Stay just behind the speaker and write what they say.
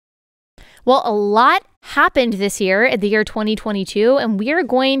Well, a lot happened this year, in the year 2022, and we are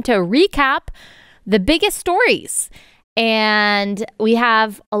going to recap the biggest stories. And we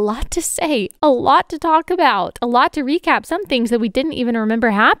have a lot to say, a lot to talk about, a lot to recap, some things that we didn't even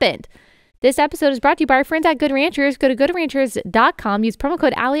remember happened. This episode is brought to you by our friends at Good Ranchers. Go to goodranchers.com, use promo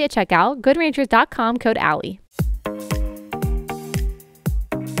code Allie at checkout, goodranchers.com, code Allie.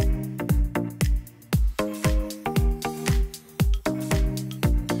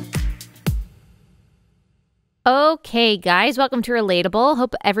 Okay, guys, welcome to Relatable.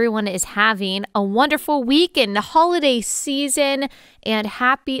 Hope everyone is having a wonderful week in the holiday season, and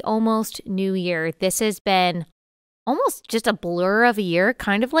happy almost New Year. This has been almost just a blur of a year,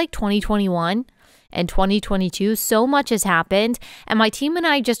 kind of like 2021 and 2022. So much has happened, and my team and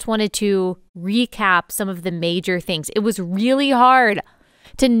I just wanted to recap some of the major things. It was really hard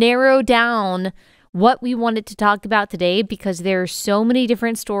to narrow down what we wanted to talk about today because there are so many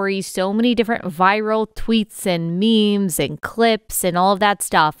different stories, so many different viral tweets and memes and clips and all of that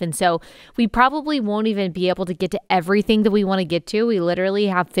stuff. And so we probably won't even be able to get to everything that we want to get to. We literally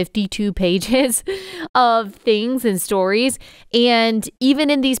have 52 pages of things and stories. And even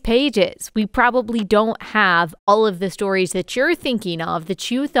in these pages, we probably don't have all of the stories that you're thinking of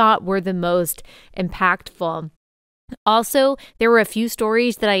that you thought were the most impactful. Also, there were a few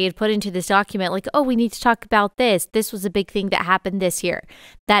stories that I had put into this document, like, oh, we need to talk about this. This was a big thing that happened this year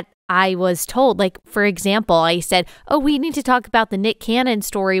that I was told. Like, for example, I said, oh, we need to talk about the Nick Cannon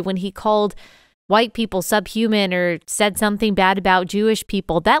story when he called white people subhuman or said something bad about Jewish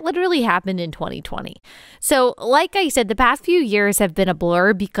people. That literally happened in 2020. So like I said, the past few years have been a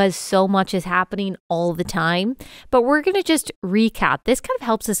blur because so much is happening all the time. But we're going to just recap. This kind of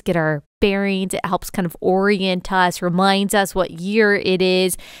helps us get our bearings. It helps kind of orient us, reminds us what year it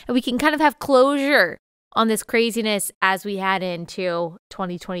is, and we can kind of have closure on this craziness as we head into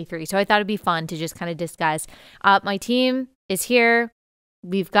 2023. So I thought it'd be fun to just kind of discuss. My team is here.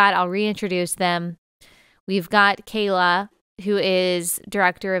 I'll reintroduce them. We've got Kayla, who is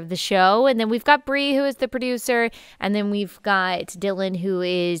director of the show. And then we've got Bree, who is the producer. And then we've got Dylan, who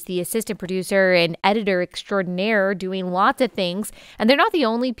is the assistant producer and editor extraordinaire, doing lots of things. And they're not the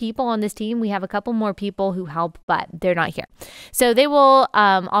only people on this team. We have a couple more people who help, but they're not here. So they will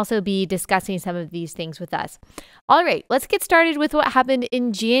also be discussing some of these things with us. All right, let's get started with what happened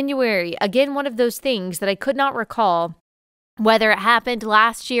in January. Again, one of those things that I could not recall whether it happened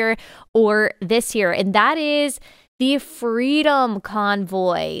last year or this year, and that is the Freedom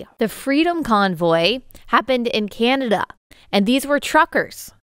Convoy. The Freedom Convoy happened in Canada, and these were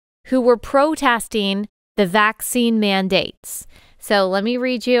truckers who were protesting the vaccine mandates. So let me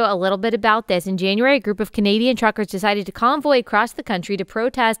read you a little bit about this. In January, a group of Canadian truckers decided to convoy across the country to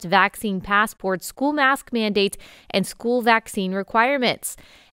protest vaccine passports, school mask mandates, and school vaccine requirements.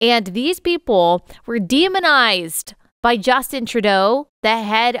 And these people were demonized by Justin Trudeau, the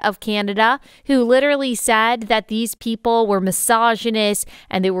head of Canada, who literally said that these people were misogynist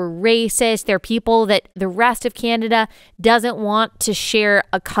and they were racist. They're people that the rest of Canada doesn't want to share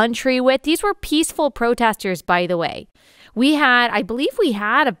a country with. These were peaceful protesters, by the way. I believe we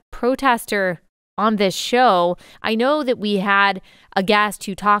had a protester on this show. I know that we had a guest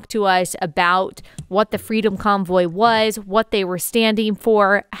who talked to us about what the Freedom Convoy was, what they were standing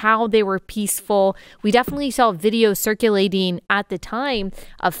for, how they were peaceful. We definitely saw videos circulating at the time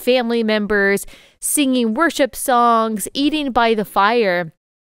of family members singing worship songs, eating by the fire,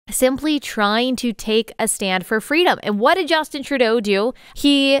 simply trying to take a stand for freedom. And what did Justin Trudeau do?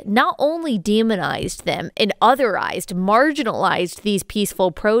 He not only demonized them and otherized, marginalized these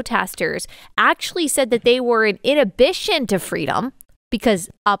peaceful protesters, actually said that they were an inhibition to freedom, because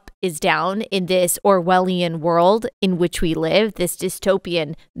up is down in this Orwellian world in which we live, this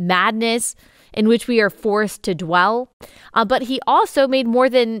dystopian madness in which we are forced to dwell. But he also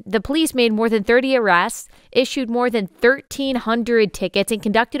the police made more than 30 arrests, issued more than 1,300 tickets, and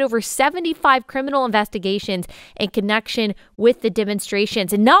conducted over 75 criminal investigations in connection with the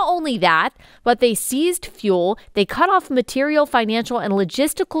demonstrations. And not only that, but they seized fuel, they cut off material, financial, and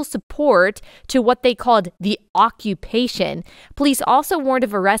logistical support to what they called the occupation. Police also warned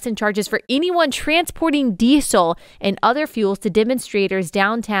of arrests and charges for anyone transporting diesel and other fuels to demonstrators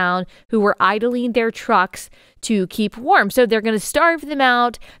downtown who were idling their trucks to keep warm. So they're going to starve them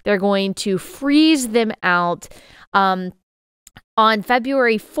out. They're going to freeze them out. On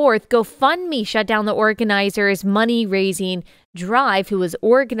February 4th, GoFundMe shut down the organizer's money-raising drive, who was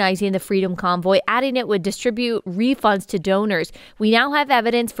organizing the Freedom Convoy, adding it would distribute refunds to donors. We now have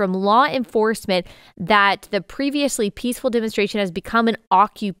evidence from law enforcement that the previously peaceful demonstration has become an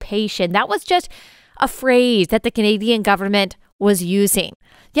occupation. That was just a phrase that the Canadian government was using.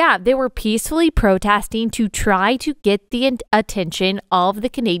 Yeah, they were peacefully protesting to try to get the attention of the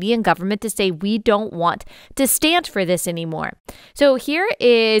Canadian government to say we don't want to stand for this anymore. So here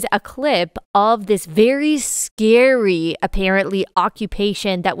is a clip of this very scary, apparently,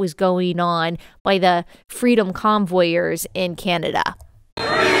 occupation that was going on by the freedom convoyers in Canada.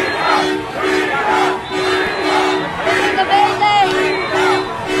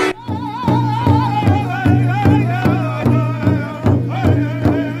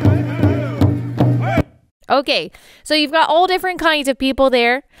 Okay, so you've got all different kinds of people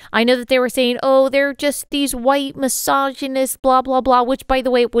there. I know that they were saying, oh, they're just these white misogynists, blah, blah, blah, which, by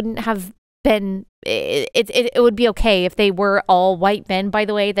the way, it wouldn't have been, it would be okay if they were all white men, by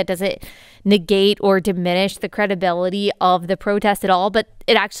the way. That doesn't negate or diminish the credibility of the protest at all, but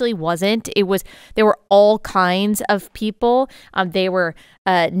it actually wasn't. There were all kinds of people. There were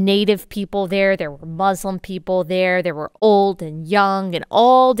Native people there. There were Muslim people there. There were old and young and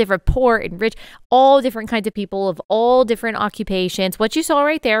all different, poor and rich, all different kinds of people of all different occupations. What you saw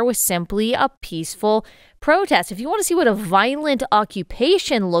right there was simply a peaceful protest. If you want to see what a violent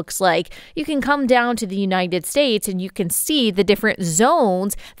occupation looks like, you can come down to the United States and you can see the different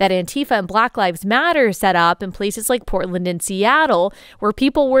zones that Antifa and Black Lives Matter set up in places like Portland and Seattle, where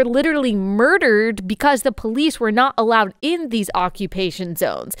people were literally murdered because the police were not allowed in these occupation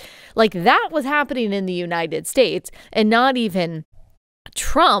zones. Like, that was happening in the United States, and not even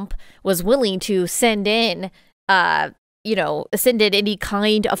Trump was willing to send in any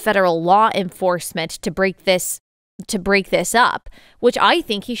kind of federal law enforcement to break this up, which I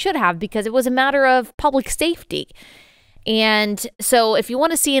think he should have, because it was a matter of public safety. And so if you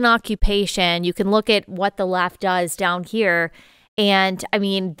want to see an occupation, you can look at what the left does down here. And I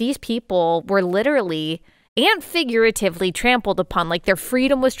mean, these people were literally and figuratively trampled upon. Like, their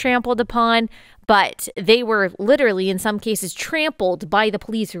freedom was trampled upon, but they were literally, in some cases, trampled by the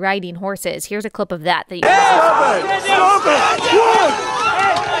police riding horses. Here's a clip of that.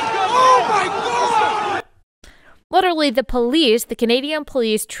 Literally, the police, the Canadian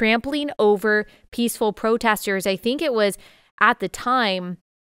police, trampling over peaceful protesters. I think it was at the time,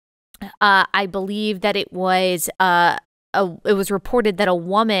 I believe that it was reported that a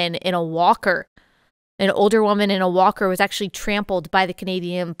woman in a walker, an older woman in a walker, was actually trampled by the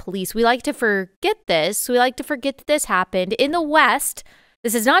Canadian police. We like to forget this. We like to forget that this happened in the West.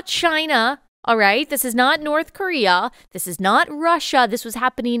 This is not China. All right. This is not North Korea. This is not Russia. This was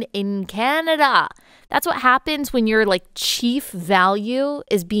happening in Canada. That's what happens when your chief value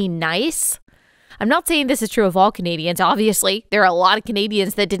is being nice. I'm not saying this is true of all Canadians. Obviously, there are a lot of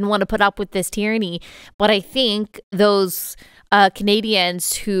Canadians that didn't want to put up with this tyranny. But I think those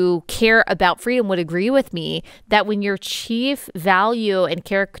Canadians who care about freedom would agree with me that when your chief value and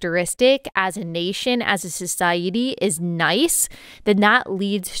characteristic as a nation, as a society, is nice, then that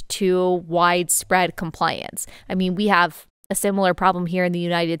leads to widespread compliance. I mean, we have a similar problem here in the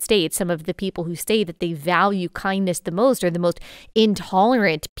United States. Some of the people who say that they value kindness the most are the most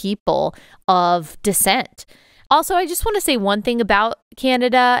intolerant people of dissent. Also, I just want to say one thing about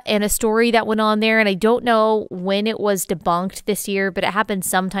Canada and a story that went on there, and I don't know when it was debunked this year, but it happened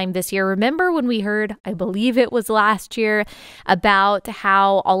sometime this year. Remember when we heard, I believe it was last year, about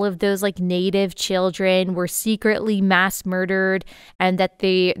how all of those Native children were secretly mass murdered, and that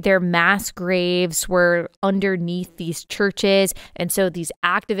their mass graves were underneath these churches, and so these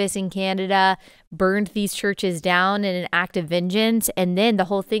activists in Canada burned these churches down in an act of vengeance, and then the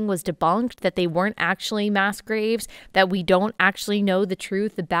whole thing was debunked, that they weren't actually mass graves, that we don't actually know the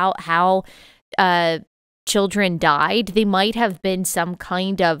truth about how children died. They might have been some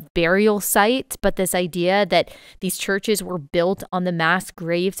kind of burial site, but this idea that these churches were built on the mass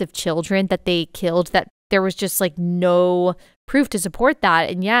graves of children that they killed, that there was just no proof to support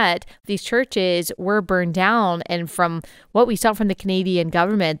that. And yet these churches were burned down. And from what we saw from the Canadian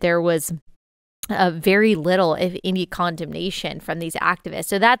government, there was very little, if any, condemnation from these activists.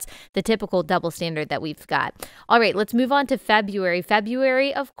 So that's the typical double standard that we've got. All right, let's move on to February.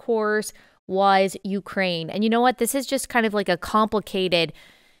 February, of course, was Ukraine. And you know what? This is just kind of a complicated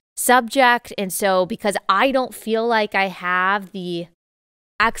subject. And so because I don't feel like I have the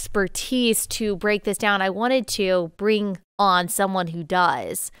expertise to break this down, I wanted to bring on someone who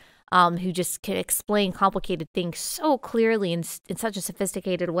does. Who just can explain complicated things so clearly in such a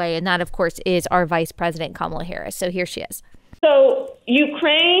sophisticated way. And that, of course, is our Vice President, Kamala Harris. So here she is. So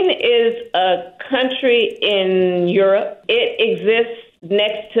Ukraine is a country in Europe. It exists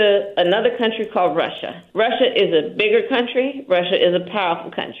next to another country called Russia. Russia is a bigger country. Russia is a powerful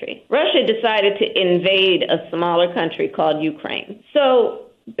country. Russia decided to invade a smaller country called Ukraine. So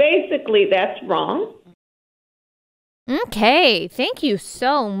basically, that's wrong. Okay, thank you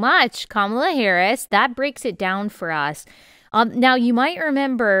so much, Kamala Harris. That breaks it down for us. Now, you might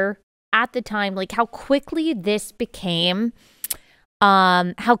remember at the time, like how quickly this became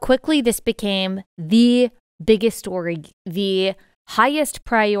the biggest story, the highest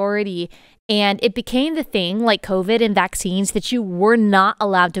priority. And it became the thing like COVID and vaccines that you were not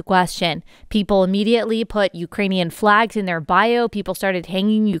allowed to question. People immediately put Ukrainian flags in their bio. People started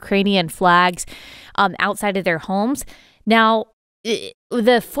hanging Ukrainian flags outside of their homes. Now,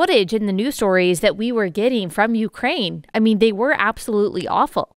 the footage and the news stories that we were getting from Ukraine, I mean, they were absolutely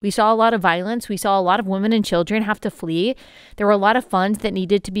awful. We saw a lot of violence. We saw a lot of women and children have to flee. There were a lot of funds that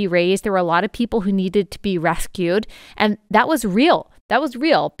needed to be raised. There were a lot of people who needed to be rescued. And that was real. That was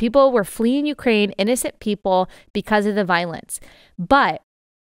real. People were fleeing Ukraine, innocent people, because of the violence. But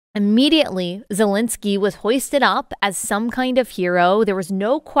immediately, Zelensky was hoisted up as some kind of hero. There was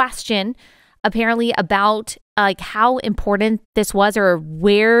no question, apparently, about like how important this was or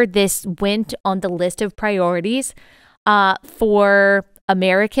where this went on the list of priorities for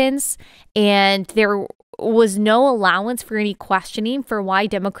Americans. And there was no allowance for any questioning for why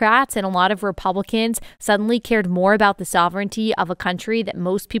Democrats and a lot of Republicans suddenly cared more about the sovereignty of a country that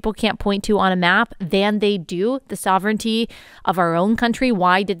most people can't point to on a map than they do the sovereignty of our own country.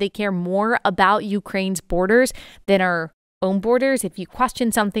 Why did they care more about Ukraine's borders than our own borders? If you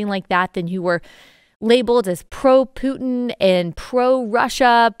question something like that, then you were labeled as pro-Putin and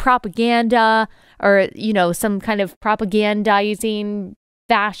pro-Russia propaganda, or, you know, some kind of propagandizing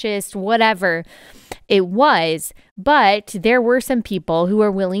fascist, whatever it was. But there were some people who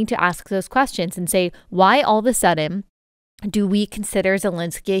were willing to ask those questions and say, why all of a sudden do we consider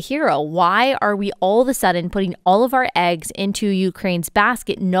Zelensky a hero? Why are we all of a sudden putting all of our eggs into Ukraine's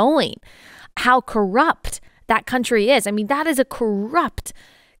basket, knowing how corrupt that country is? I mean, that is a corrupt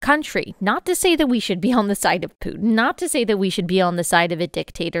country. Not to say that we should be on the side of Putin, not to say that we should be on the side of a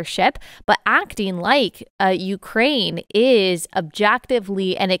dictatorship, but acting like Ukraine is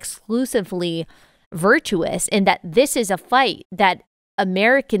objectively and exclusively virtuous, and that this is a fight that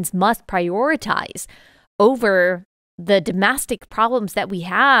Americans must prioritize over the domestic problems that we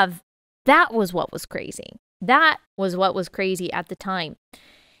have. That was what was crazy. That was what was crazy at the time.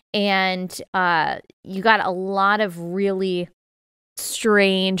 And you got a lot of really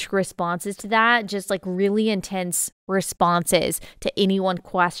strange responses to that, just like really intense responses to anyone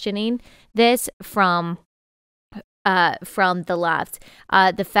questioning this from the left.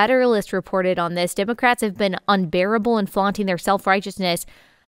 The Federalist reported on this. Democrats have been unbearable in flaunting their self-righteousness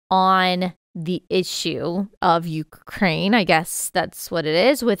on the issue of Ukraine. I guess that's what it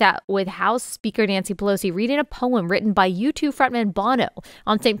is. With House Speaker Nancy Pelosi reading a poem written by U2 frontman Bono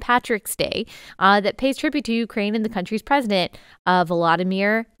on St. Patrick's Day that pays tribute to Ukraine and the country's president,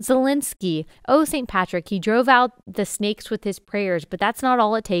 Volodymyr Zelensky. Oh, St. Patrick, he drove out the snakes with his prayers, but that's not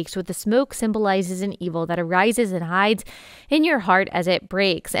all it takes. With the smoke symbolizes an evil that arises and hides in your heart as it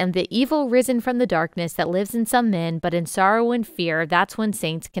breaks, and the evil risen from the darkness that lives in some men, but in sorrow and fear, that's when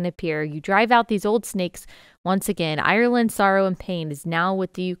saints can appear. You drive out these old snakes once again. Ireland's sorrow and pain is now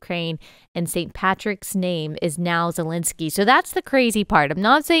with the Ukraine, and St. Patrick's name is now Zelensky. So that's the crazy part. I'm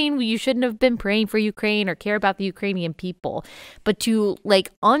not saying you shouldn't have been praying for Ukraine or care about the Ukrainian people, but to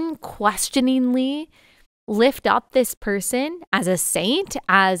like unquestioningly lift up this person as a saint,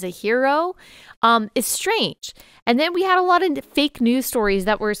 as a hero, is strange. And then we had a lot of fake news stories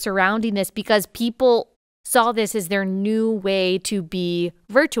that were surrounding this because people saw this as their new way to be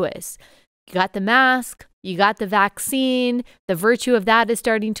virtuous. You got the mask, you got the vaccine, the virtue of that is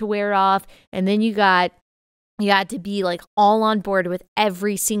starting to wear off, and then you had to be like all on board with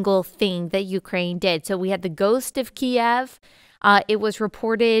every single thing that Ukraine did. So we had the ghost of Kiev. It was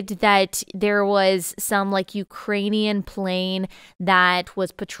reported that there was some like Ukrainian plane that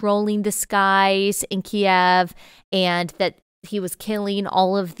was patrolling the skies in Kiev, and that he was killing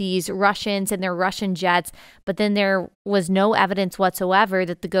all of these Russians and their Russian jets. But then there was no evidence whatsoever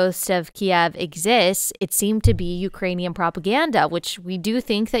that the ghost of Kiev exists. It seemed to be Ukrainian propaganda, which we do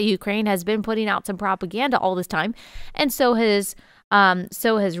think that Ukraine has been putting out some propaganda all this time. And so has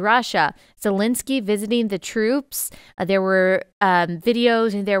Russia. Zelensky visiting the troops. There were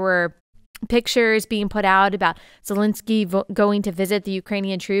videos and there were pictures being put out about Zelensky going to visit the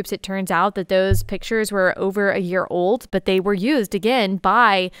Ukrainian troops. It turns out that those pictures were over a year old, but they were used again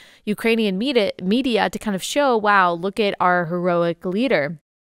by Ukrainian media to kind of show, wow, look at our heroic leader.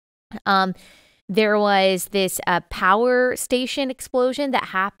 There was this power station explosion that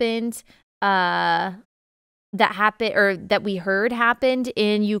happened that happened, or that we heard happened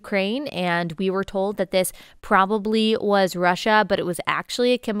in Ukraine, and we were told that this probably was Russia, but it was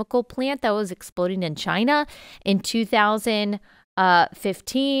actually a chemical plant that was exploding in China in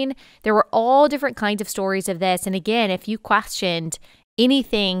 2015. There were all different kinds of stories of this. And again, if you questioned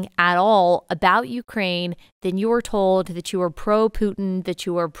anything at all about Ukraine, then you were told that you were pro-Putin, that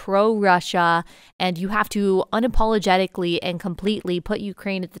you were pro-Russia, and you have to unapologetically and completely put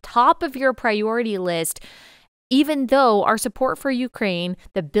Ukraine at the top of your priority list, even though our support for Ukraine,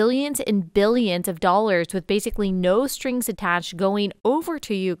 the billions and billions of dollars with basically no strings attached going over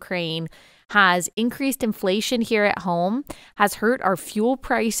to Ukraine, has increased inflation here at home, has hurt our fuel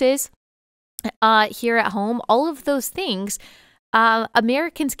prices here at home. All of those things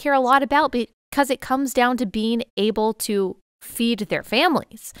Americans care a lot about because it comes down to being able to feed their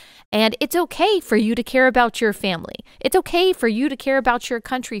families. And it's okay for you to care about your family. It's okay for you to care about your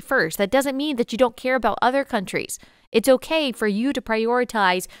country first. That doesn't mean that you don't care about other countries. It's okay for you to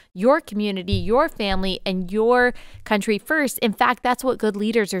prioritize your community, your family, and your country first. In fact, that's what good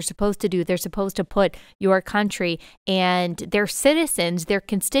leaders are supposed to do. They're supposed to put your country and their citizens, their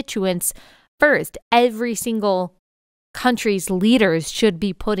constituents first. Every single country's leaders should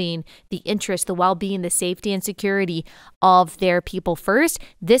be putting the interest, the well-being, the safety, and security of their people first.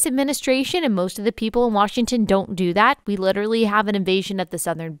 This administration and most of the people in Washington don't do that. We literally have an invasion at the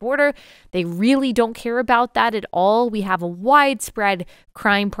southern border. They really don't care about that at all. We have a widespread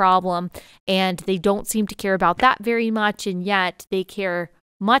crime problem, and they don't seem to care about that very much, and yet they care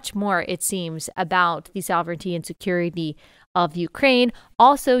much more, it seems, about the sovereignty and security of Ukraine.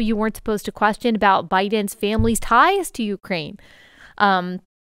 Also, you weren't supposed to question about Biden's family's ties to Ukraine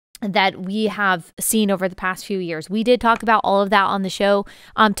that we have seen over the past few years. We did talk about all of that on the show.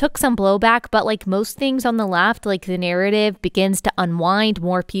 Took some blowback, but like most things on the left, like the narrative begins to unwind.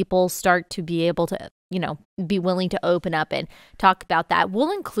 More people start to be able to, be willing to open up and talk about that.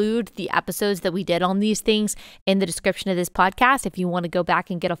 We'll include the episodes that we did on these things in the description of this podcast if you want to go back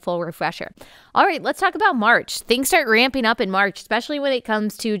and get a full refresher. All right, let's talk about March. Things start ramping up in March, especially when it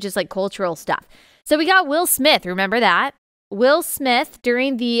comes to just like cultural stuff. So we got Will Smith. Remember that? Will Smith,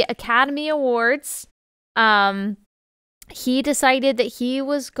 during the Academy Awards, he decided that he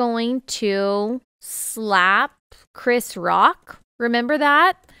was going to slap Chris Rock. Remember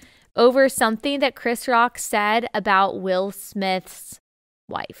that? Over something that Chris Rock said about Will Smith's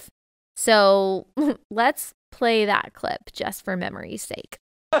wife. So let's play that clip just for memory's sake.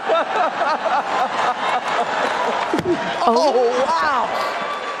 Oh, wow.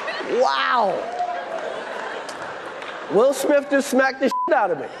 Wow. Will Smith just smacked the shit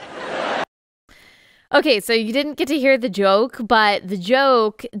out of me. Okay, so you didn't get to hear the joke, but the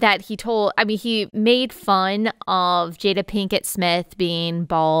joke that he told, he made fun of Jada Pinkett Smith being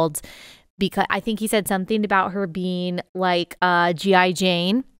bald because I think he said something about her being like G.I.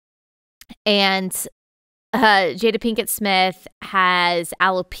 Jane. And Jada Pinkett Smith has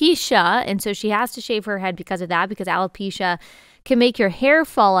alopecia, and so she has to shave her head because of that, because alopecia can make your hair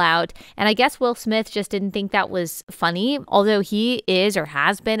fall out. And I guess Will Smith just didn't think that was funny, although he is or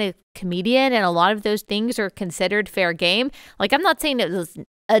has been a comedian, and a lot of those things are considered fair game. Like, I'm not saying it was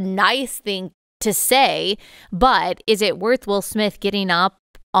a nice thing to say, but is it worth Will Smith getting up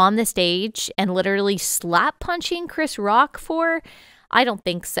on the stage and literally slap punching Chris Rock for? I don't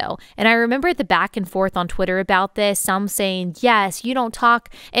think so. And I remember the back and forth on Twitter about this, some saying, yes, you don't talk,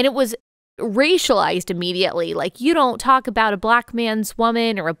 and it was racialized immediately. Like, you don't talk about a black man's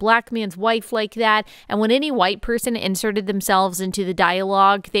woman or a black man's wife like that. And when any white person inserted themselves into the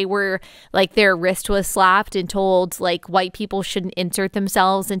dialogue, they were like, their wrist was slapped and told like white people shouldn't insert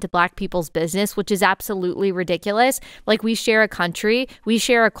themselves into black people's business, which is absolutely ridiculous. Like, we share a country, we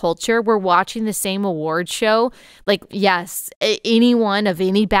share a culture, we're watching the same award show. Like, yes, anyone of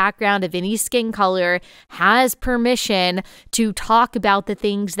any background, of any skin color has permission to talk about the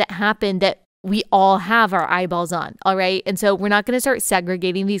things that happen that we all have our eyeballs on. All right. And so we're not going to start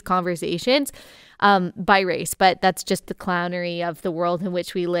segregating these conversations by race, but that's just the clownery of the world in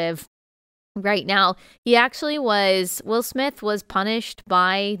which we live right now. Will Smith was punished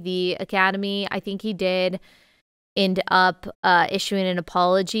by the Academy. I think he did end up issuing an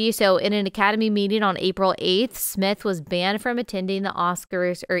apology. So in an Academy meeting on April 8th, Smith was banned from attending the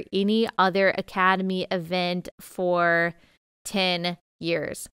Oscars or any other Academy event for 10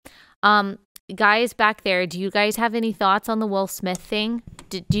 years. Guys back there, do you guys have any thoughts on the Will Smith thing?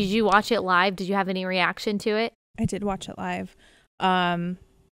 Did you watch it live? Did you have any reaction to it? I did watch it live. I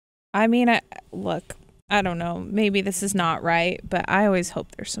don't know. Maybe this is not right, but I always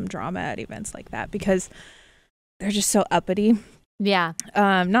hope there's some drama at events like that because they're just so uppity. Yeah.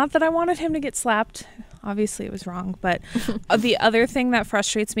 Not that I wanted him to get slapped. obviously it was wrong. But the other thing that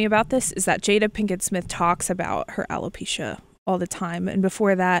frustrates me about this is that Jada Pinkett Smith talks about her alopecia all the time. And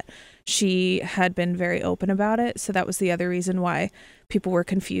before that, she had been very open about it. So that was the other reason why people were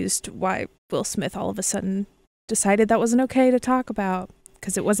confused why Will Smith all of a sudden decided that wasn't okay to talk about,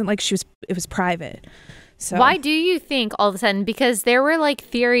 because it wasn't like it was private. So why do you think all of a sudden? Because there were like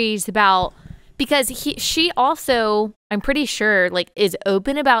theories about, because she also, I'm pretty sure, like is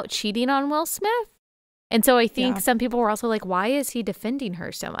open about cheating on Will Smith. And so I think some people were also like, why is he defending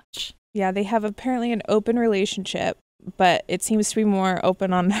her so much? Yeah, they have apparently an open relationship, but it seems to be more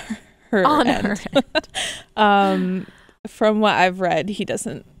open on her end. From what I've read, he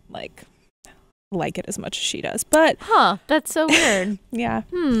doesn't like it as much as she does. But that's so weird. Yeah.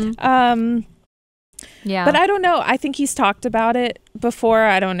 Yeah. But I don't know. I think he's talked about it before.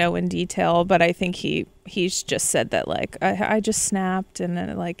 I don't know in detail, but I think he's just said that like I just snapped, and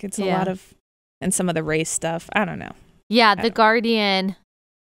then like it's a lot of, and some of the race stuff. I don't know. Yeah, The Guardian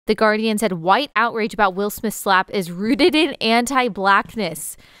said white outrage about Will Smith's slap is rooted in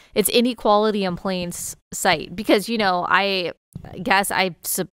anti-blackness. It's inequality in plain sight. Because, you know, I guess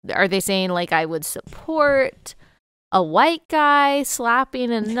are they saying like I would support a white guy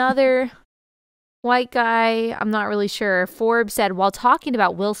slapping another white guy? I'm not really sure. Forbes said, while talking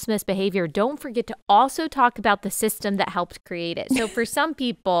about Will Smith's behavior, don't forget to also talk about the system that helped create it. So for some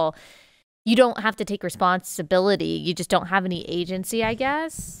people, you don't have to take responsibility. You just don't have any agency, I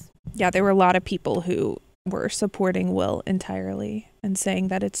guess. Yeah, there were a lot of people who were supporting Will entirely and saying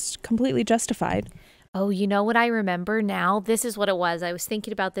that it's completely justified. Oh, you know what I remember now? This is what it was. I was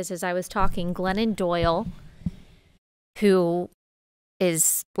thinking about this as I was talking. Glennon Doyle, who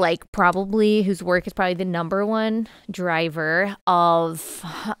is like whose work is probably the number one driver of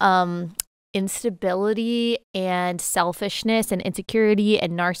instability and selfishness and insecurity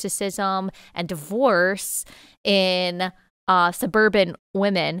and narcissism and divorce in suburban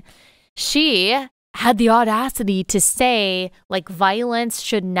women. She had the audacity to say like violence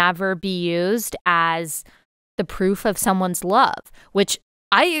should never be used as the proof of someone's love, which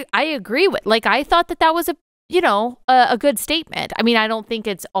I agree with. Like, I thought that was a good statement. I mean, I don't think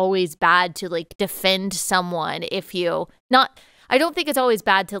it's always bad to like defend someone I don't think it's always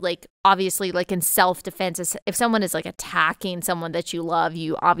bad to like, obviously, like in self-defense, if someone is like attacking someone that you love,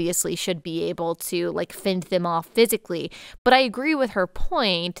 you obviously should be able to like fend them off physically. But I agree with her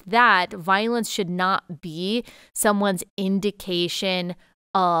point that violence should not be someone's indication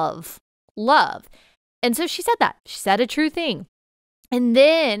of love. And so she said that. She said a true thing. And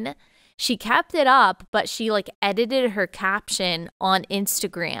then she kept it up, but she like edited her caption on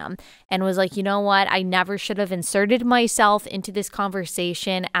Instagram and was like, you know what? I never should have inserted myself into this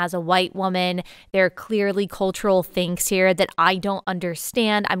conversation as a white woman. There are clearly cultural things here that I don't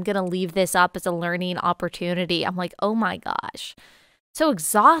understand. I'm going to leave this up as a learning opportunity. I'm like, oh my gosh. So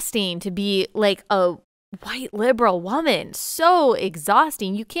exhausting to be like a white liberal woman. So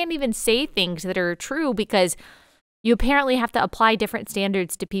exhausting. You can't even say things that are true because you apparently have to apply different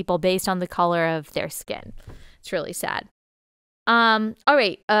standards to people based on the color of their skin. It's really sad. All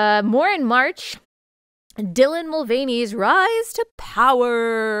right. More in March. Dylan Mulvaney's rise to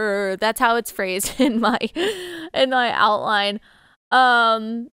power. That's how it's phrased in my outline.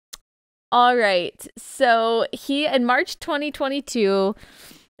 All right. So in March 2022,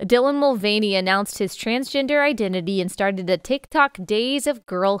 Dylan Mulvaney announced his transgender identity and started a TikTok Days of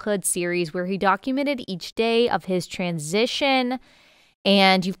Girlhood series where he documented each day of his transition.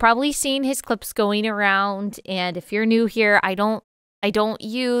 And you've probably seen his clips going around. And if you're new here, I don't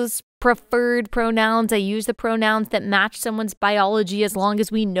use preferred pronouns. I use the pronouns that match someone's biology as long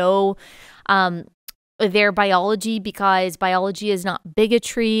as we know their biology, because biology is not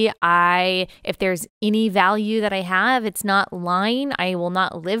bigotry. If there's any value that I have, it's not lying. I will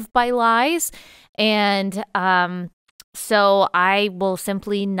not live by lies. And so I will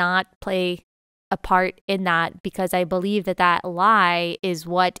simply not play a part in that, because I believe that lie is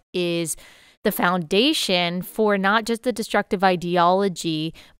what is the foundation for not just the destructive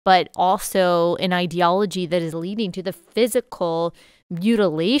ideology, but also an ideology that is leading to the physical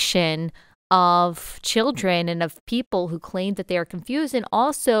mutilation of children and of people who claim that they are confused, and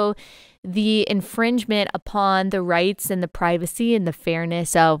also the infringement upon the rights and the privacy and the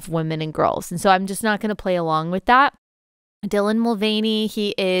fairness of women and girls. And so I'm just not going to play along with that. Dylan Mulvaney,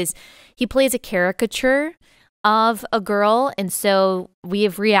 he plays a caricature of a girl, and so we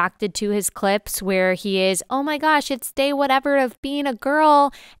have reacted to his clips where he is, oh my gosh, it's day whatever of being a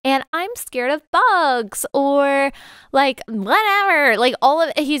girl and I'm scared of bugs, or like whatever, like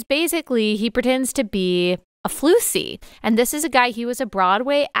he pretends to be a floozy. And this is a guy, he was a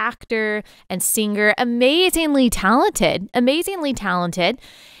Broadway actor and singer, amazingly talented,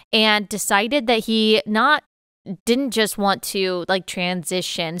 and decided that he didn't just want to like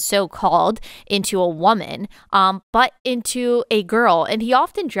transition so-called into a woman, but into a girl. And he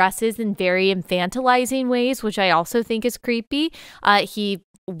often dresses in very infantilizing ways, which I also think is creepy. He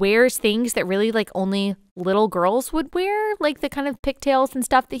wears things that really like only little girls would wear, like the kind of pigtails and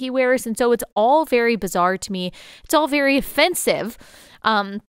stuff that he wears. And so it's all very bizarre to me. It's all very offensive,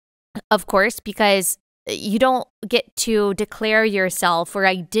 of course, because you don't get to declare yourself or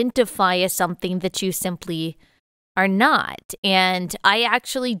identify as something that you simply are not. And I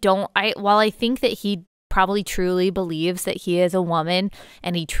actually while I think that he probably truly believes that he is a woman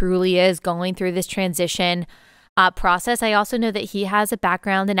and he truly is going through this transition process, I also know that he has a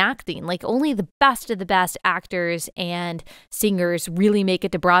background in acting. Like only the best of the best actors and singers really make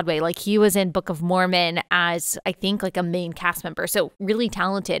it to Broadway. Like he was in Book of Mormon as, I think, like a main cast member. So really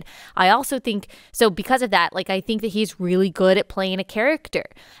talented. I also think, so because of that, like I think that he's really good at playing a character.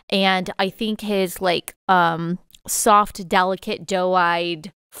 And I think his like soft, delicate,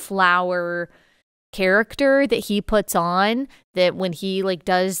 doe-eyed flower character that he puts on, that when he like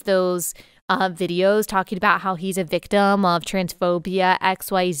does those videos talking about how he's a victim of transphobia,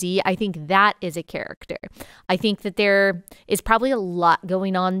 XYZ, I think that is a character. I think that there is probably a lot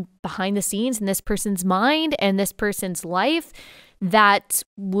going on behind the scenes in this person's mind and this person's life that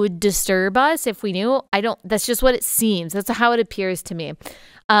would disturb us if we knew. That's just what it seems. That's how it appears to me.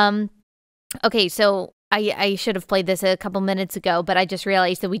 Okay, so I should have played this a couple minutes ago, but I just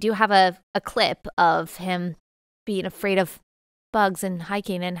realized that we do have a clip of him being afraid of bugs and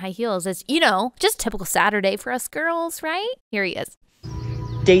hiking in high heels. As you know, just typical Saturday for us girls, right? Here he is.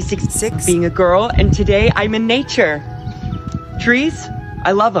 Day 66, being a girl, and today I'm in nature. Trees,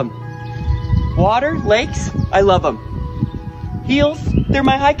 I love them. Water, lakes, I love them. Heels, they're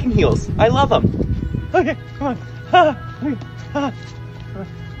my hiking heels. I love them. Okay, come on.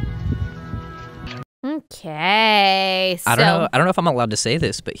 Okay, so I don't know if I'm allowed to say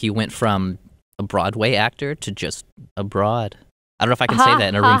this, but he went from a Broadway actor to just abroad. I don't know if I can say that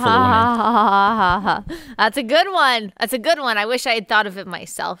in a room full of women. That's a good one. That's a good one. I wish I had thought of it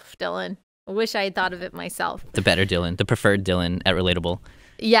myself, Dylan. I wish I had thought of it myself. The better Dylan, the preferred Dylan at Relatable.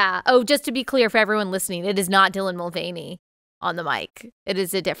 Yeah. Oh, just to be clear for everyone listening, it is not Dylan Mulvaney on the mic. It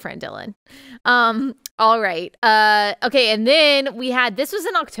is a different Dylan. All right. Okay. And then this was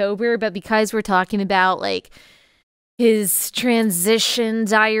in October, but because we're talking about like his transition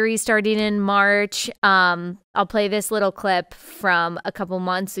diary starting in March, I'll play this little clip from a couple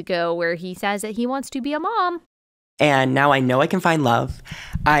months ago where he says that he wants to be a mom. And now I know I can find love.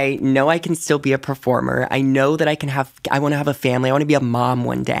 I know I can still be a performer. I know that I want to have a family. I want to be a mom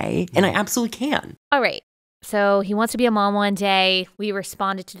one day. And I absolutely can. All right. So he wants to be a mom one day. We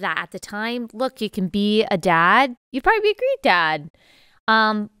responded to that at the time. Look, you can be a dad. You'd probably be a great dad.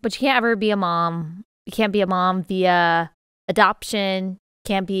 But you can't ever be a mom. You can't be a mom via adoption.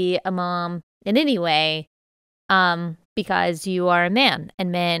 Can't be a mom in any way. Because you are a man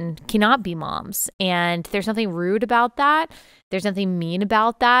and men cannot be moms. And there's nothing rude about that. There's nothing mean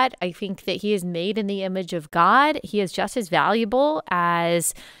about that. I think that he is made in the image of God. He is just as valuable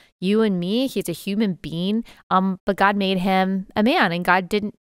as you and me. He's a human being. But God made him a man, and God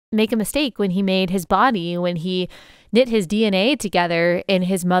didn't make a mistake when he made his body, when he knit his DNA together in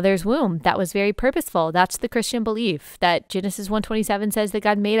his mother's womb. That was very purposeful. That's the Christian belief, that Genesis 1:27 says that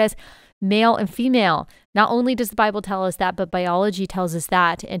God made us male and female. Not only does the Bible tell us that, but biology tells us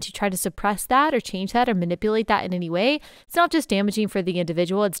that. And to try to suppress that or change that or manipulate that in any way, it's not just damaging for the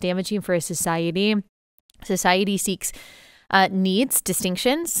individual, it's damaging for a society. Society seeks needs,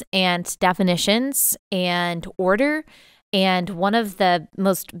 distinctions, and definitions, and order. And one of the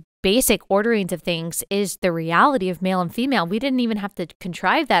most basic orderings of things is the reality of male and female. We didn't even have to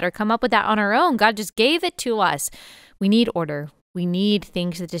contrive that or come up with that on our own. God just gave it to us. We need order. We need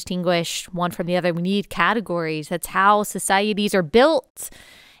things that distinguish one from the other. We need categories. That's how societies are built.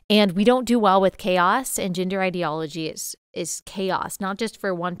 And we don't do well with chaos, and gender ideology is chaos, not just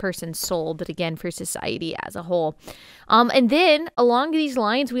for one person's soul, but again, for society as a whole. And then along these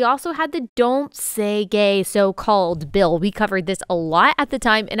lines, we also had the Don't Say Gay so-called bill. We covered this a lot at the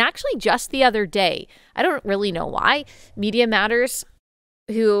time, and actually just the other day. I don't really know why. Media Matters,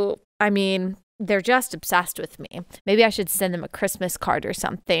 they're just obsessed with me. Maybe I should send them a Christmas card or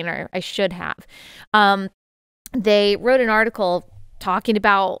something, or I should have. They wrote an article talking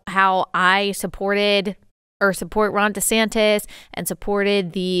about how I support Ron DeSantis and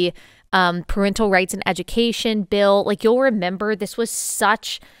supported the parental rights and education bill. Like, you'll remember, this was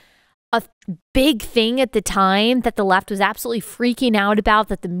such a big thing at the time that the left was absolutely freaking out about,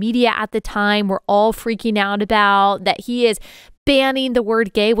 that the media at the time were all freaking out about, that he is banning the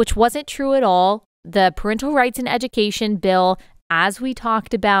word gay, which wasn't true at all. The Parental Rights in Education bill, as we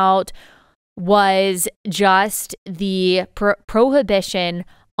talked about, was just the prohibition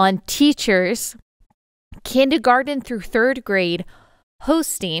on teachers, kindergarten through third grade,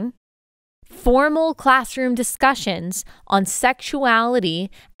 hosting formal classroom discussions on sexuality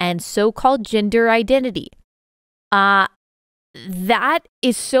and so-called gender identity. That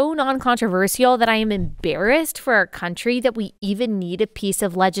is so non-controversial that I am embarrassed for our country that we even need a piece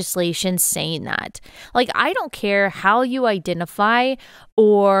of legislation saying that. Like, I don't care how you identify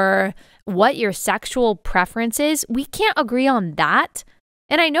or what your sexual preference is. We can't agree on that.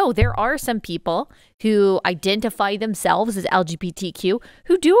 And I know there are some people who identify themselves as LGBTQ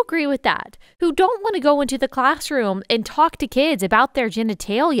who do agree with that, who don't want to go into the classroom and talk to kids about their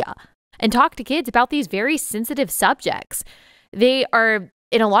genitalia and talk to kids about these very sensitive subjects. They are,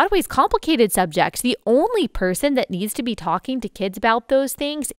 in a lot of ways, complicated subjects. The only person that needs to be talking to kids about those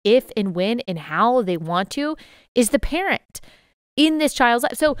things, if and when and how they want to, is the parent in this child's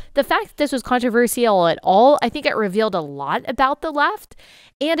life. So the fact that this was controversial at all, I think it revealed a lot about the left.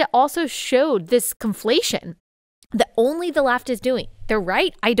 And it also showed this conflation that only the left is doing. The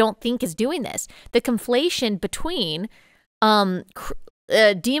right, I don't think, is doing this. The conflation between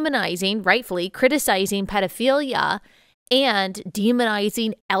demonizing, rightfully, criticizing pedophilia and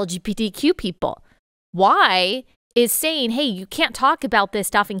demonizing LGBTQ people. Why is saying, hey, you can't talk about this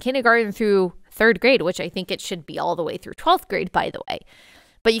stuff in kindergarten through third grade, which I think it should be all the way through 12th grade, by the way.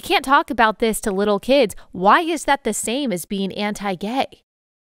 But you can't talk about this to little kids. Why is that the same as being anti-gay?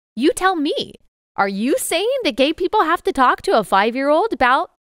 You tell me. Are you saying that gay people have to talk to a 5-year-old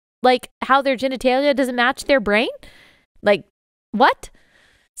about, like, how their genitalia doesn't match their brain? Like, what?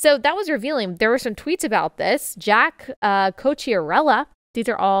 So that was revealing. There were some tweets about this. Jack Cocchiarella, these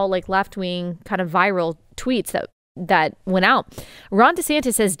are all like left-wing kind of viral tweets that went out. Ron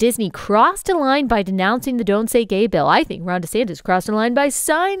DeSantis says Disney crossed a line by denouncing the Don't Say Gay bill. I think Ron DeSantis crossed a line by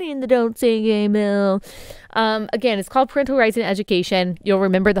signing the Don't Say Gay bill. Again, it's called Parental Rights in Education. You'll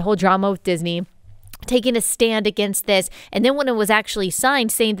remember the whole drama with Disney taking a stand against this, and then when it was actually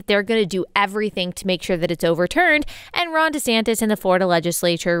signed, saying that they're going to do everything to make sure that it's overturned. And Ron DeSantis in the Florida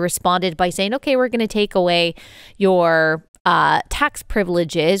legislature responded by saying, okay, we're going to take away your tax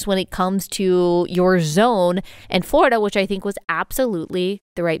privileges when it comes to your zone in Florida, which I think was absolutely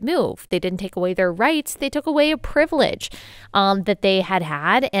the right move. They didn't take away their rights. They took away a privilege that they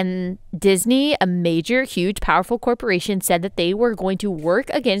had. And Disney, a major, huge, powerful corporation, said that they were going to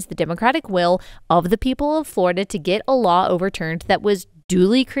work against the democratic will of the people of Florida to get a law overturned that was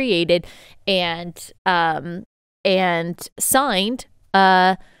duly created and signed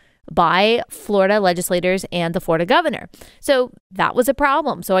by Florida legislators and the Florida governor. So that was a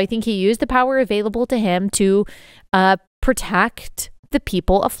problem. So I think he used the power available to him to protect the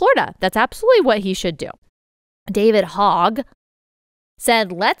people of Florida. That's absolutely what he should do. David Hogg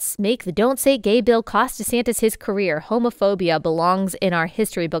said, let's make the Don't Say Gay bill cost DeSantis his career. Homophobia belongs in our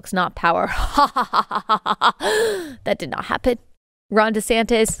history books, not power. That did not happen. Ron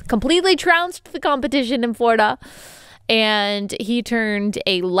DeSantis completely trounced the competition in Florida. And he turned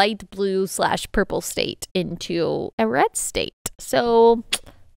a light blue / purple state into a red state. So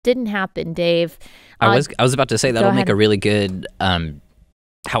didn't happen, Dave. I was about to say that'll make a really good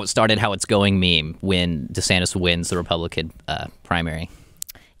how it started, how it's going meme when DeSantis wins the Republican primary.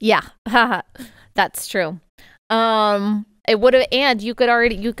 Yeah, that's true. It would have, and you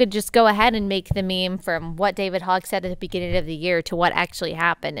could just go ahead and make the meme from what David Hogg said at the beginning of the year to what actually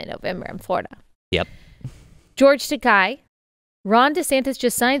happened in November in Florida. Yep. George Stuckey, Ron DeSantis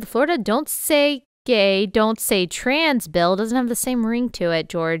just signed the Florida Don't Say Gay, Don't Say Trans bill. Doesn't have the same ring to it,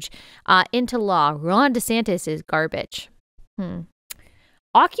 George. Into law. Ron DeSantis is garbage.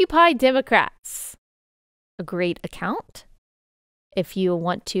 Occupy Democrats. A great account. If you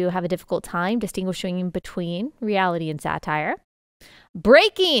want to have a difficult time distinguishing between reality and satire.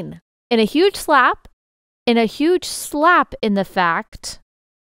 Breaking in a huge slap in the fact.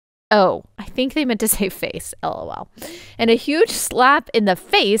 Oh, I think they meant to say face, LOL. And a huge slap in the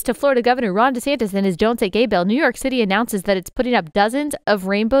face to Florida Governor Ron DeSantis and his Don't Say Gay bill. New York City announces that it's putting up dozens of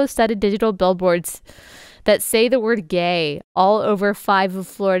rainbow-studded digital billboards that say the word gay all over 5 of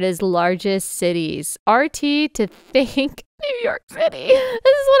Florida's largest cities. RT to think New York City.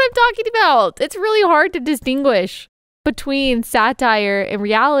 This is what I'm talking about. It's really hard to distinguish between satire and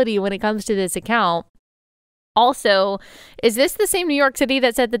reality when it comes to this account. Also, is this the same New York City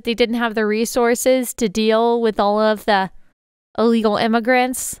that said that they didn't have the resources to deal with all of the illegal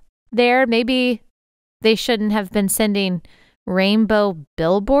immigrants there. Maybe they shouldn't have been sending rainbow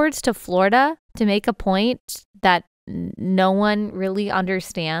billboards to Florida to make a point that no one really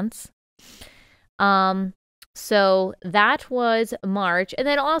understands. So that was March. And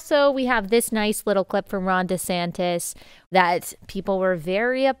then also we have this nice little clip from Ron DeSantis that people were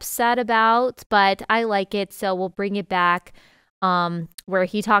very upset about, but I like it, so we'll bring it back, where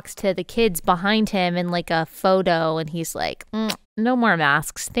he talks to the kids behind him in like a photo, and he's like, no more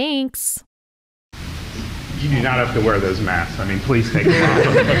masks, thanks. You do not have to wear those masks. I mean, please take them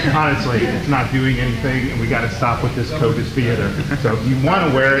off. Honestly, it's not doing anything, and we got to stop with this COVID theater. So if you want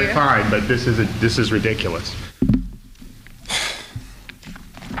to wear it, fine, but this is ridiculous.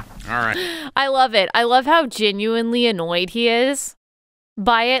 All right. I love it. I love how genuinely annoyed he is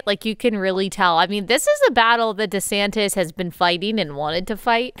by it. Like, you can really tell. I mean, this is a battle that DeSantis has been fighting and wanted to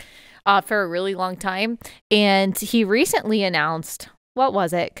fight for a really long time. And he recently announced, what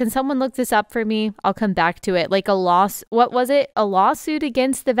was it? Can someone look this up for me? I'll come back to it. Like what was it? A lawsuit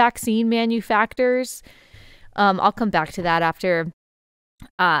against the vaccine manufacturers. I'll come back to that after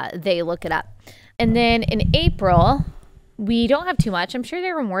they look it up. And then in April, we don't have too much. I'm sure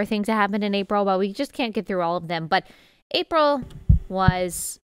there were more things that happened in April, but we just can't get through all of them. But April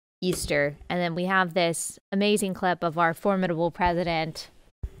was Easter. And then we have this amazing clip of our formidable president,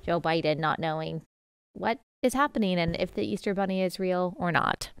 Joe Biden, not knowing what is happening and if the Easter Bunny is real or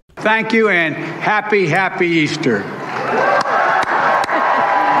not. Thank you, and happy Easter. All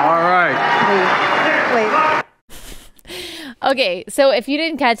right. Okay, so if you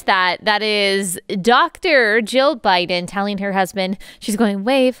didn't catch that, that is Dr. Jill Biden telling her husband she's going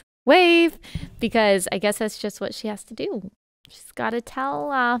wave, wave, because I guess that's just what she has to do. She's got to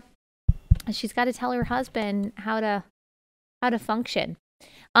tell her husband how to function.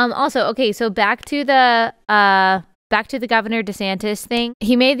 Also, okay, so back to the Governor DeSantis thing.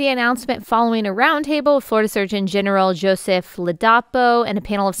 He made the announcement following a roundtable with Florida Surgeon General Joseph Ladapo and a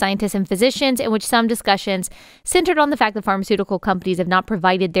panel of scientists and physicians, in which some discussions centered on the fact that pharmaceutical companies have not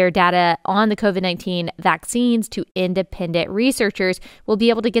provided their data on the COVID-19 vaccines to independent researchers. Will be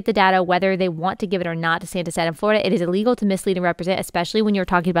able to get the data whether they want to give it or not. DeSantis said in Florida, it is illegal to mislead and represent, especially when you're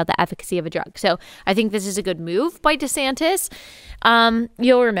talking about the efficacy of a drug. So I think this is a good move by DeSantis.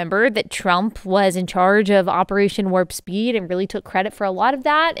 You'll remember that Trump was in charge of Operation Warp Speed and really took credit for a lot of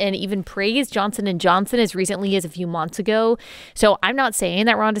that, and even praised Johnson & Johnson as recently as a few months ago. So I'm not saying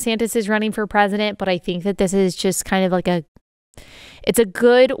that Ron DeSantis is running for president, but I think that this is just kind of like it's a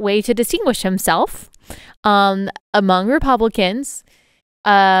good way to distinguish himself among Republicans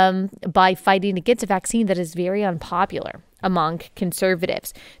by fighting against a vaccine that is very unpopular among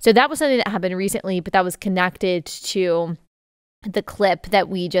conservatives. So that was something that happened recently, but that was connected to the clip that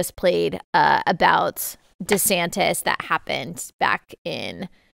we just played about DeSantis that happened back in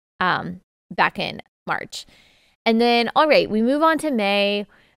March. And then, all right, we move on to May.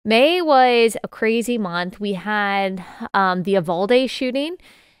 May was a crazy month. We had the Uvalde shooting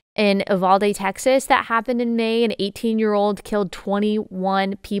in Uvalde, Texas, that happened in May. An 18-year-old killed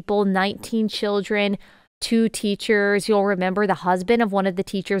 21 people, 19 children, 2 teachers. You'll remember the husband of one of the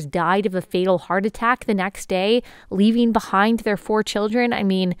teachers died of a fatal heart attack the next day, leaving behind their 4 children. I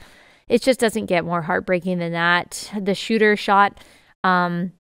mean, it just doesn't get more heartbreaking than that. The shooter shot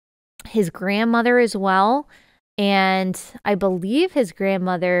his grandmother as well, and I believe his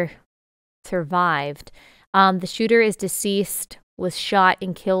grandmother survived. The shooter is deceased, was shot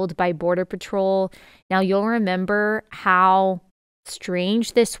and killed by Border Patrol. Now, you'll remember how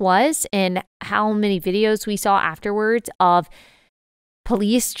strange this was and how many videos we saw afterwards of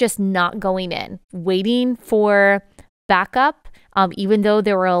police just not going in, waiting for backup. Even though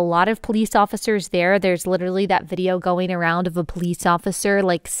there were a lot of police officers there, there's literally that video going around of a police officer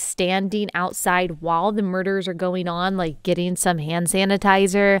like standing outside while the murders are going on, like getting some hand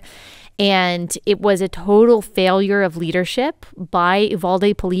sanitizer. And it was a total failure of leadership by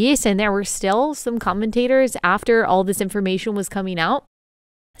Uvalde police. And there were still some commentators after all this information was coming out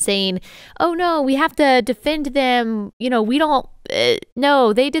saying, oh no, we have to defend them. You know, we don't,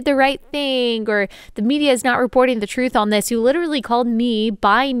 no, they did the right thing, or the media is not reporting the truth on this. You literally called me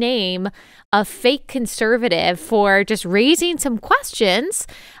by name a fake conservative for just raising some questions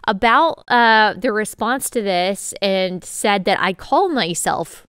about the response to this, and said that I call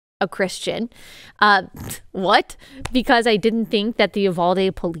myself a Christian. What? Because I didn't think that the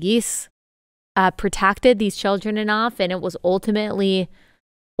Uvalde police protected these children enough, and it was ultimately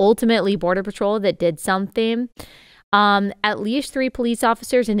Border Patrol that did something. At least 3 police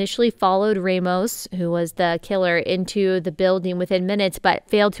officers initially followed Ramos, who was the killer, into the building within minutes, but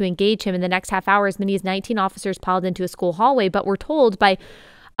failed to engage him. In the next half hour, as many as 19 officers piled into a school hallway, but were told by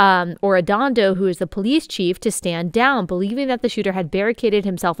Arredondo, who is the police chief, to stand down, believing that the shooter had barricaded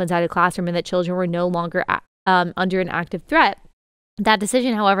himself inside a classroom and that children were no longer under an active threat. That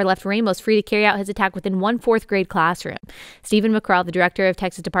decision, however, left Ramos free to carry out his attack within one fourth-grade classroom. Stephen McCraw, the director of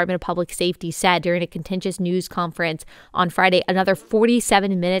Texas Department of Public Safety, said during a contentious news conference on Friday, another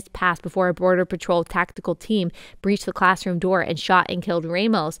 47 minutes passed before a Border Patrol tactical team breached the classroom door and shot and killed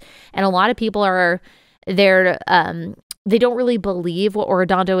Ramos. And a lot of people are there. They don't really believe what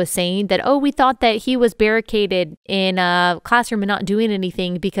Arredondo is saying, that, oh, we thought that he was barricaded in a classroom and not doing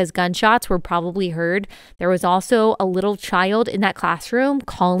anything, because gunshots were probably heard. There was also a little child in that classroom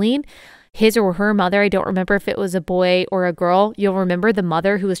calling his or her mother. I don't remember if it was a boy or a girl. You'll remember the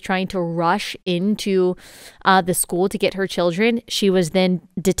mother who was trying to rush into the school to get her children. She was then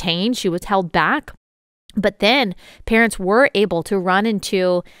detained. She was held back. But then parents were able to run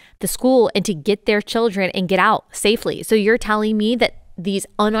into the school and to get their children and get out safely. So you're telling me that these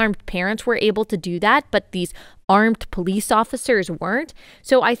unarmed parents were able to do that, but these armed police officers weren't?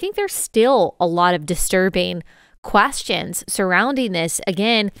 So I think there's still a lot of disturbing questions surrounding this.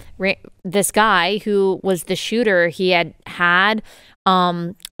 Again, this guy who was the shooter, he had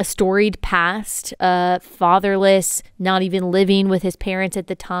a storied past, fatherless, not even living with his parents at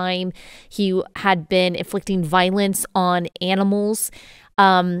the time. He had been inflicting violence on animals.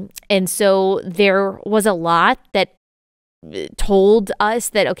 And so there was a lot that told us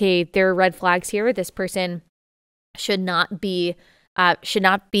that, okay, there are red flags here. This person should not be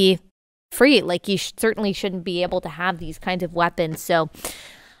free. Like, he certainly shouldn't be able to have these kinds of weapons. So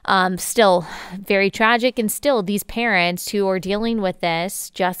still very tragic. And still, these parents who are dealing with this,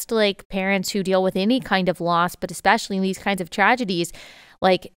 just like parents who deal with any kind of loss, but especially in these kinds of tragedies,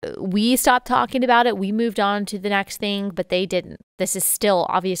 like, we stopped talking about it. We moved on to the next thing, but they didn't. This is still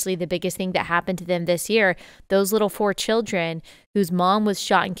obviously the biggest thing that happened to them this year. Those little 4 children whose mom was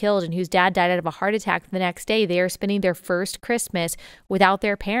shot and killed and whose dad died out of a heart attack the next day, they are spending their first Christmas without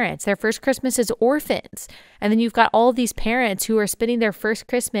their parents. Their first Christmas as orphans. And then you've got all these parents who are spending their first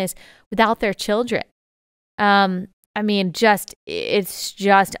Christmas without their children. I mean, it's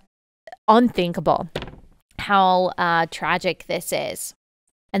just unthinkable how tragic this is.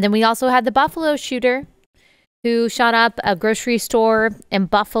 And then we also had the Buffalo shooter who shot up a grocery store in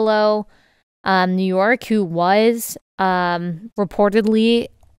Buffalo, New York, who was reportedly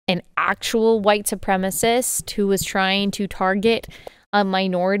an actual white supremacist who was trying to target a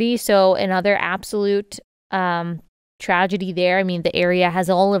minority. So another absolute tragedy there. I mean, the area has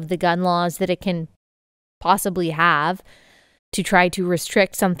all of the gun laws that it can possibly have to try to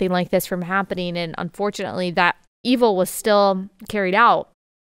restrict something like this from happening. And unfortunately, that evil was still carried out.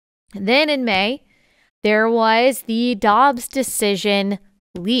 Then in May, there was the Dobbs decision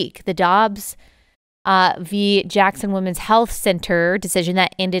leak. The Dobbs v. Jackson Women's Health Center decision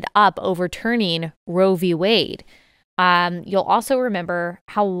that ended up overturning Roe v. Wade. You'll also remember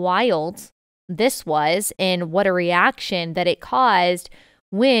how wild this was and what a reaction that it caused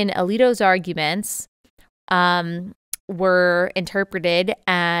when Alito's arguments were interpreted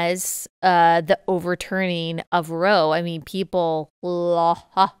as the overturning of Roe. I mean, people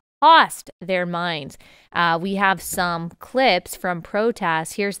lost their minds. We have some clips from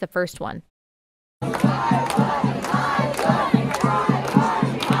protests. Here's the first one.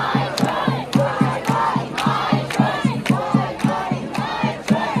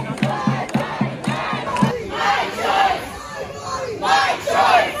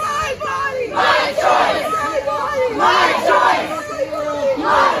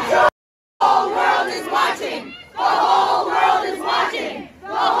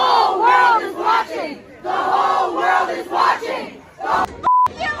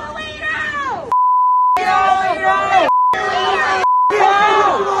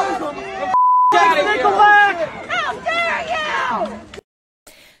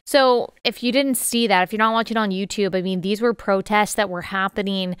 So if you didn't see that, if you're not watching on YouTube, I mean, these were protests that were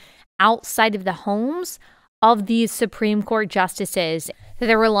happening outside of the homes of these Supreme Court justices.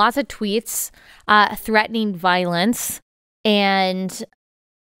 There were lots of tweets threatening violence and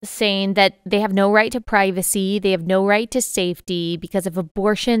saying that they have no right to privacy, they have no right to safety, because if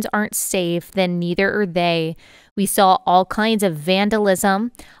abortions aren't safe, then neither are they. We saw all kinds of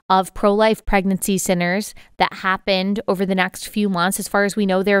vandalism of pro-life pregnancy centers that happened over the next few months. As far as we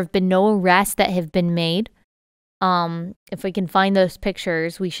know, there have been no arrests that have been made. If we can find those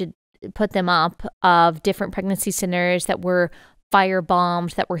pictures, we should put them up, of different pregnancy centers that were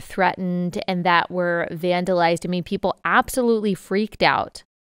firebombed, that were threatened, and that were vandalized. I mean, people absolutely freaked out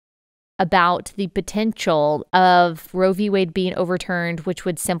about the potential of Roe v. Wade being overturned, which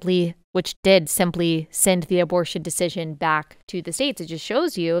would simply which did simply send the abortion decision back to the states. It just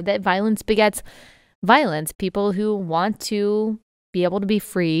shows you that violence begets violence. People who want to be able to be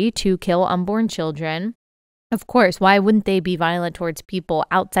free to kill unborn children, of course, why wouldn't they be violent towards people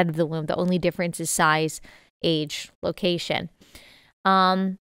outside of the womb? The only difference is size, age, location.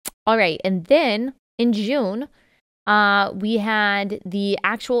 All right. And then in June, we had the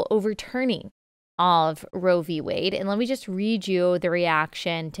actual overturning of Roe v. Wade. And let me just read you the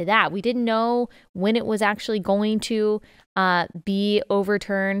reaction to that. We didn't know when it was actually going to be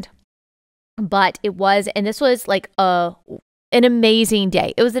overturned, but it was, and this was like an amazing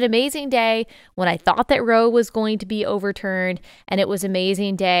day. It was an amazing day when I thought that Roe was going to be overturned, and it was an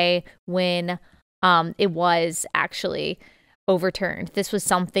amazing day when it was actually overturned. This was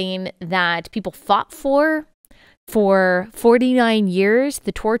something that people fought for 49 years.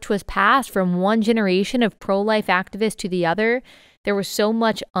 The torch was passed from one generation of pro-life activists to the other. There was so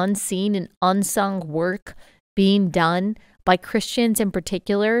much unseen and unsung work being done by Christians in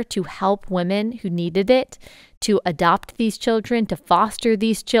particular to help women who needed it, to adopt these children, to foster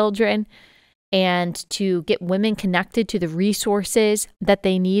these children, and to get women connected to the resources that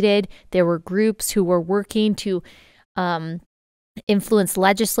they needed. There were groups who were working to influence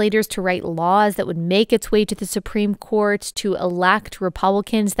legislators to write laws that would make its way to the Supreme Court, to elect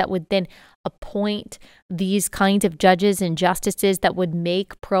Republicans that would then appoint these kinds of judges and justices that would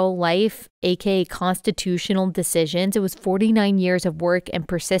make pro-life, aka constitutional decisions. It was 49 years of work and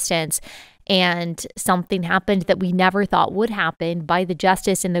persistence. And something happened that we never thought would happen. By the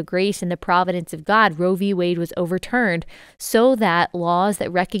justice and the grace and the providence of God, Roe v. Wade was overturned so that laws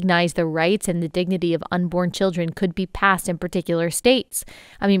that recognize the rights and the dignity of unborn children could be passed in particular states.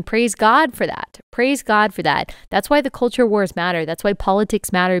 I mean, praise God for that. Praise God for that. That's why the culture wars matter. That's why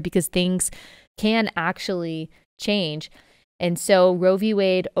politics matter, because things can actually change. And so Roe v.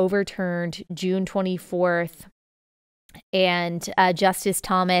 Wade overturned June 24th. And Justice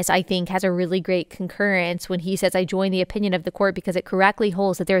Thomas, I think, has a really great concurrence when he says, I join the opinion of the court because it correctly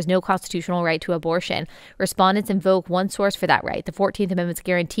holds that there is no constitutional right to abortion. Respondents invoke one source for that right, the 14th Amendment's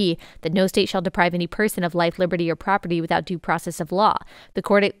guarantee that no state shall deprive any person of life, liberty, or property without due process of law. The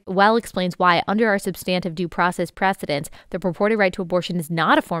court well explains why, under our substantive due process precedents, the purported right to abortion is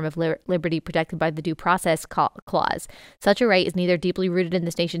not a form of liberty protected by the due process clause. Such a right is neither deeply rooted in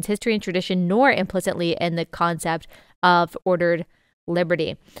this nation's history and tradition nor implicitly in the concept of ordered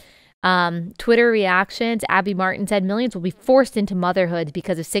liberty. Twitter reactions. Abby Martin said millions will be forced into motherhood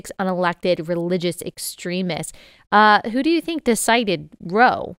because of 6 unelected religious extremists. Who do you think decided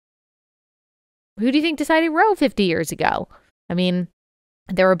Roe? Who do you think decided Roe 50 years ago? I mean,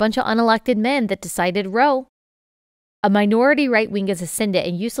 there were a bunch of unelected men that decided Roe. A minority right wing is ascendant,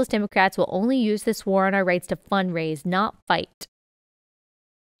 and useless Democrats will only use this war on our rights to fundraise, not fight.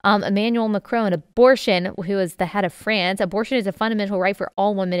 Emmanuel Macron, abortion, who is the head of France, abortion is a fundamental right for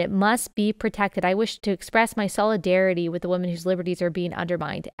all women. It must be protected. I wish to express my solidarity with the women whose liberties are being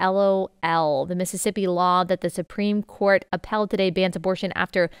undermined. LOL. The Mississippi law that the Supreme Court upheld today bans abortion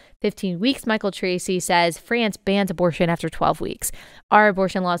after 15 weeks. Michael Tracy says France bans abortion after 12 weeks. Our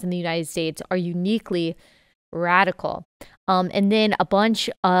abortion laws in the United States are uniquely radical. And then a bunch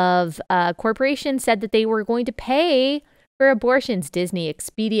of corporations said that they were going to pay for abortions. Disney,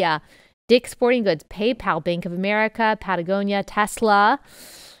 Expedia, Dick's Sporting Goods, PayPal, Bank of America, Patagonia, Tesla,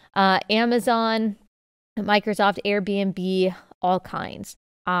 Amazon, Microsoft, Airbnb, all kinds,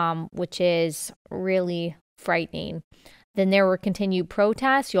 which is really frightening. Then there were continued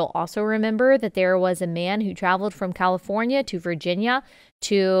protests. You'll also remember that there was a man who traveled from California to Virginia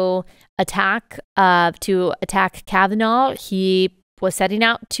to attack Kavanaugh. He was setting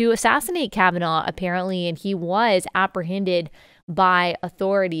out to assassinate Kavanaugh, apparently, and he was apprehended by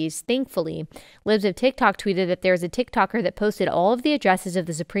authorities, thankfully. Libs of TikTok tweeted that there's a TikToker that posted all of the addresses of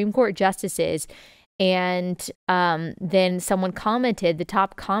the Supreme Court justices, and then someone commented, the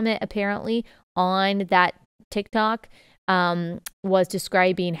top comment apparently on that TikTok was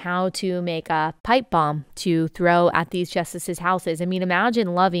describing how to make a pipe bomb to throw at these justices' houses. I mean,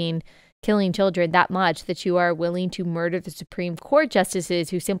 imagine killing children that much that you are willing to murder the Supreme Court justices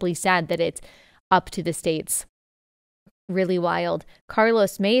who simply said that it's up to the states. Really wild.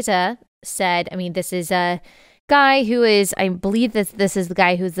 Carlos Meza said, I mean, this is a guy who is, I believe this is the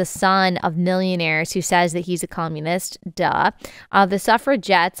guy who's the son of millionaires who says that he's a communist. Duh. The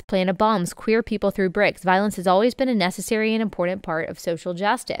suffragettes planted bombs, queer people threw bricks. Violence has always been a necessary and important part of social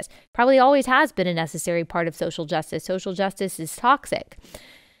justice. Probably always has been a necessary part of social justice. Social justice is toxic.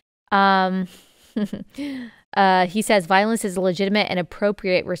 He says violence is a legitimate and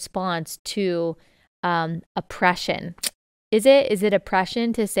appropriate response to oppression. Is it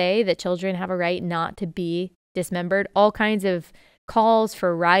oppression to say that children have a right not to be dismembered? All kinds of calls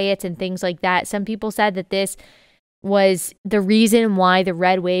for riots and things like that. Some people said that this was the reason why the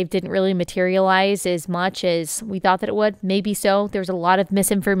red wave didn't really materialize as much as we thought that it would. Maybe so. There was a lot of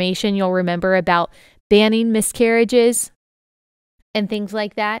misinformation, you'll remember, about banning miscarriages and things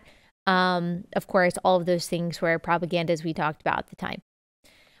like that. Of course, all of those things were propaganda, as we talked about at the time.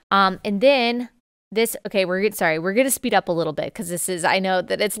 And then this, okay, we're going to speed up a little bit because I know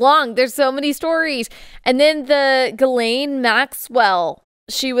that it's long. There's so many stories. And then the Ghislaine Maxwell,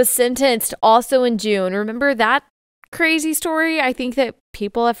 she was sentenced also in June. Remember that crazy story? I think that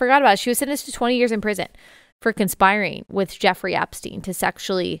people have forgot about it. She was sentenced to 20 years in prison for conspiring with Jeffrey Epstein to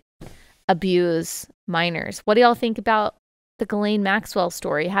sexually abuse minors. What do y'all think about the Ghislaine Maxwell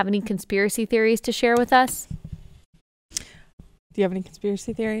story? Have any conspiracy theories to share with us? Do you have any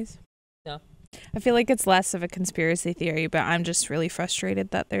conspiracy theories? No. I feel like it's less of a conspiracy theory, but I'm just really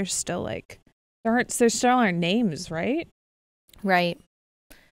frustrated that there's still there still aren't names, right? Right.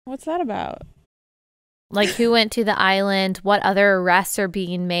 What's that about? Like who went to the island? What other arrests are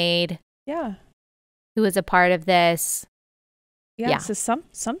being made? Yeah. Who was a part of this? Yeah. So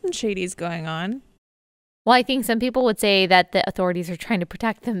something shady's going on. Well, I think some people would say that the authorities are trying to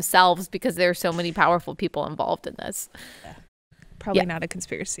protect themselves because there are so many powerful people involved in this. Yeah. Probably not a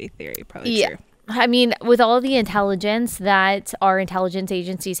conspiracy theory. Probably true. I mean, with all the intelligence that our intelligence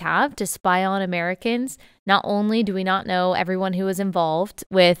agencies have to spy on Americans, not only do we not know everyone who was involved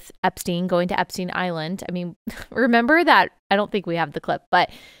with Epstein going to Epstein Island. I mean, remember that? I don't think we have the clip, but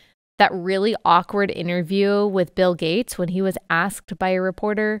that really awkward interview with Bill Gates when he was asked by a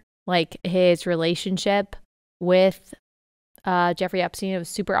reporter, like his relationship with Jeffrey Epstein. It was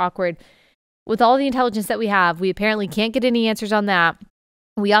super awkward. With all the intelligence that we have, we apparently can't get any answers on that.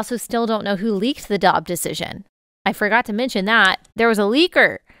 We also still don't know who leaked the Dobbs decision. I forgot to mention that. There was a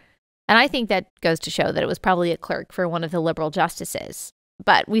leaker. And I think that goes to show that it was probably a clerk for one of the liberal justices.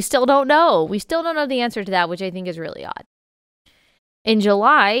 But we still don't know. We still don't know the answer to that, which I think is really odd. In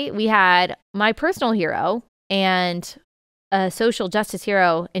July, we had my personal hero and a social justice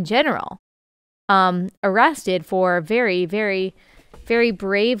hero in general arrested for very, very, very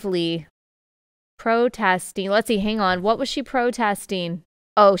bravely protesting. Let's see, hang on. What was she protesting?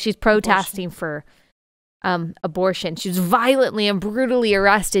 Oh, she's protesting for abortion. She was violently and brutally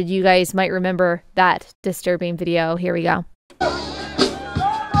arrested. You guys might remember that disturbing video. Here we go.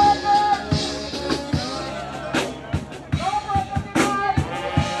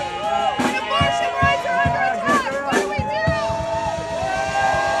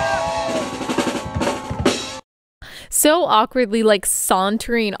 So awkwardly, like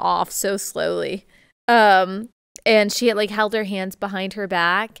sauntering off so slowly. And she had held her hands behind her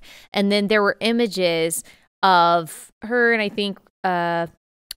back. And then there were images of her and I think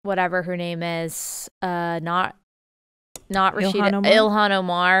whatever her name is, not Rashida, Ilhan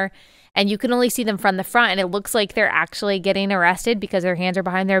Omar. And you can only see them from the front, and it looks like they're actually getting arrested because their hands are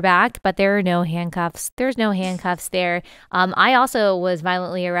behind their back, but there are no handcuffs. There's no handcuffs there. I also was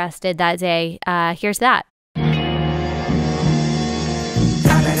violently arrested that day. Here's that.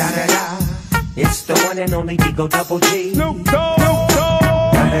 It's the one and only Digo Double G. Snoop Dogg.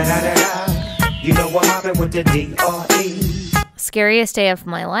 You know what happened with the D-R-E. Scariest day of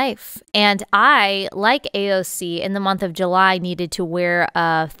my life. And I, like AOC, in the month of July needed to wear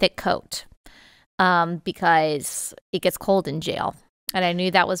a thick coat because it gets cold in jail. And I knew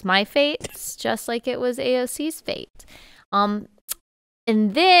that was my fate, just like it was AOC's fate. And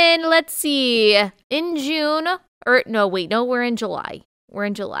then, let's see, in June, we're in July. We're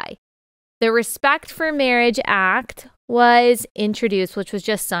in July. The Respect for Marriage Act was introduced, which was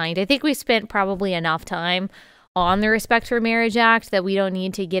just signed. I think we spent probably enough time on the Respect for Marriage Act that we don't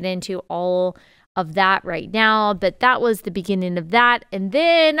need to get into all of that right now, but that was the beginning of that. And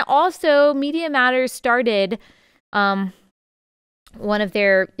then also Media Matters started one of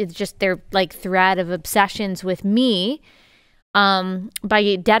their thread of obsessions with me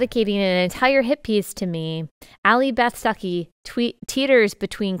by dedicating an entire hit piece to me. Allie, Beth, Stuckey teeters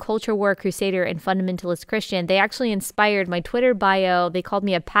between culture war crusader and fundamentalist Christian. They actually inspired my Twitter bio. They called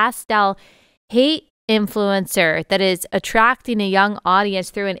me a pastel hate influencer that is attracting a young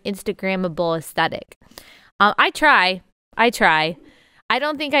audience through an Instagrammable aesthetic. I try. I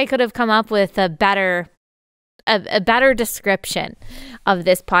don't think I could have come up with a better description of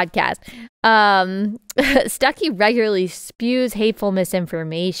this podcast. Stuckey regularly spews hateful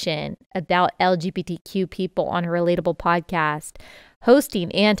misinformation about LGBTQ people on her Relatable podcast,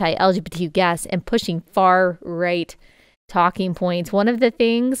 hosting anti-LGBTQ guests and pushing far-right talking points. One of the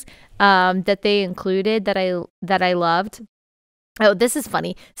things that they included that I loved Oh, this is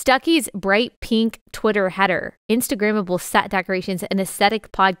funny. Stuckey's bright pink Twitter header, Instagrammable set decorations, and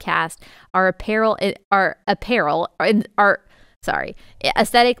aesthetic podcast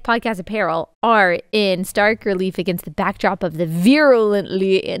aesthetic podcast apparel are in stark relief against the backdrop of the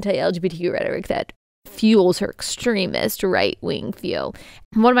virulently anti-LGBTQ rhetoric that fuels her extremist right-wing view.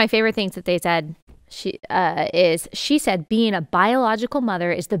 One of my favorite things that they said she said being a biological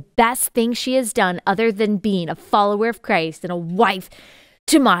mother is the best thing she has done other than being a follower of Christ and a wife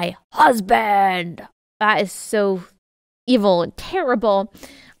to my husband. That is so evil and terrible.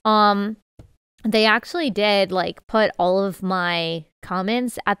 They actually did like put all of my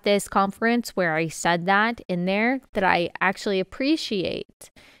comments at this conference where I said that in there that I actually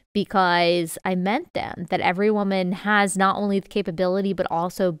appreciate, because I meant them, that every woman has not only the capability but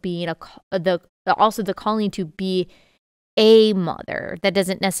also being the calling to be a mother. That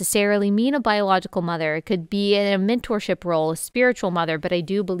doesn't necessarily mean a biological mother. It could be in a mentorship role, a spiritual mother, but I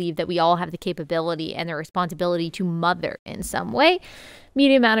do believe that we all have the capability and the responsibility to mother in some way.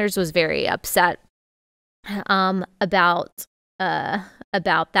 Media Matters was very upset about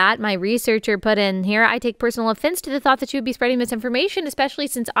that. My researcher put in here, I take personal offense to the thought that you would be spreading misinformation, especially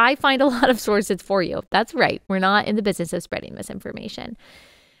since I find a lot of sources for you. That's right. We're not in the business of spreading misinformation.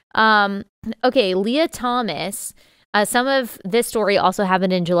 Okay, Leah Thomas. Some of this story also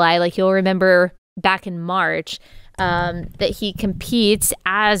happened in July. Like you'll remember back in March, that he competes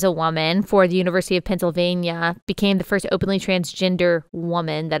as a woman for the University of Pennsylvania, became the first openly transgender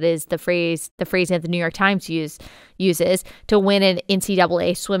woman. That is the phrase that the New York Times uses to win an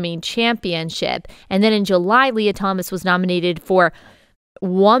NCAA swimming championship. And then in July, Leah Thomas was nominated for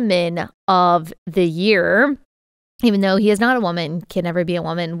Woman of the Year. Even though he is not a woman, can never be a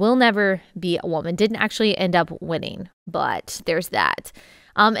woman, will never be a woman, didn't actually end up winning, but there's that.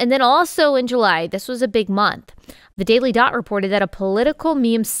 And then also in July, this was a big month, the Daily Dot reported that a political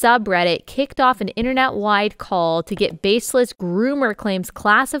meme subreddit kicked off an internet-wide call to get baseless groomer claims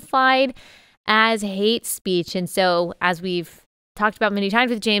classified as hate speech. And so, as we've talked about many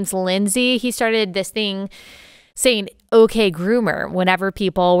times with James Lindsay, he started this thing saying, okay, groomer, whenever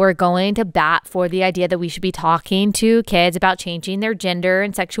people were going to bat for the idea that we should be talking to kids about changing their gender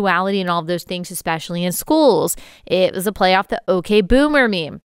and sexuality and all of those things, especially in schools. It was a play off the okay boomer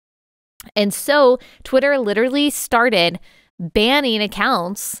meme. And so Twitter literally started banning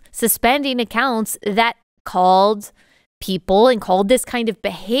accounts, suspending accounts that called people and called this kind of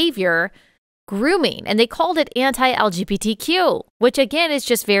behavior grooming, and they called it anti-LGBTQ, which again is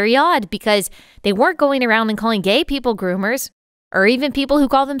just very odd because they weren't going around and calling gay people groomers or even people who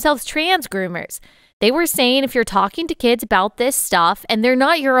call themselves trans groomers. They were saying if you're talking to kids about this stuff and they're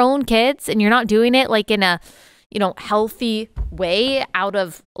not your own kids and you're not doing it like in a, healthy way out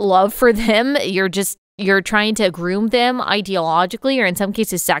of love for them, you're trying to groom them ideologically or in some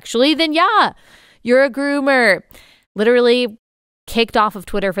cases sexually, then yeah, you're a groomer. Literally kicked off of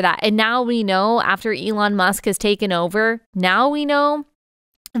Twitter for that. And now we know, after Elon Musk has taken over, now we know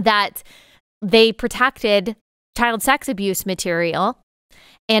that they protected child sex abuse material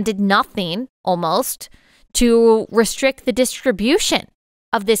and did nothing almost to restrict the distribution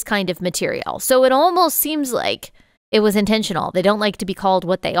of this kind of material. So it almost seems like it was intentional. They don't like to be called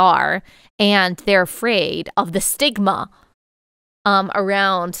what they are, and they're afraid of the stigma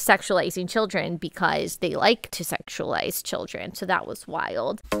around sexualizing children because they like to sexualize children. So that was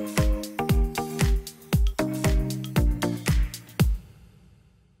wild.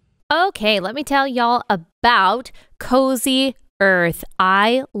 Okay, let me tell y'all about Cozy Earth.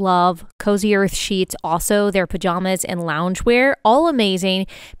 I love Cozy Earth sheets, also their pajamas and loungewear, all amazing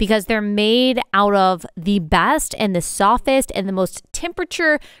because they're made out of the best and the softest and the most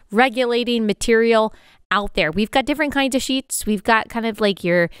temperature regulating material out there. We've got different kinds of sheets. We've got kind of like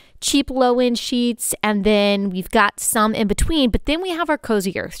your cheap low-end sheets, and then we've got some in between, but then we have our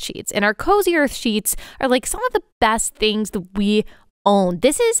Cozy Earth sheets, and our Cozy Earth sheets are like some of the best things that we own.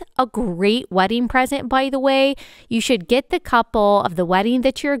 This is a great wedding present, by the way. You should get the couple of the wedding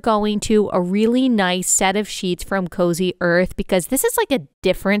that you're going to a really nice set of sheets from Cozy Earth, because this is like a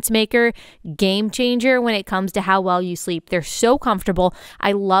difference maker, game changer when it comes to how well you sleep. They're so comfortable.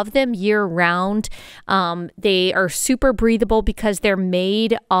 I love them year round. They are super breathable because they're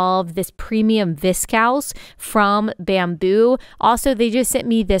made of this premium viscose from bamboo. Also, they just sent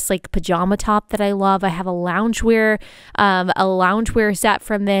me this like pajama top that I love. I have a loungewear set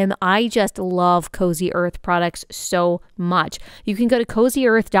from them. I just love Cozy Earth products so much. You can go to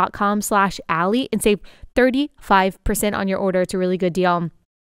cozyearth.com/Allie and save 35% on your order. It's a really good deal.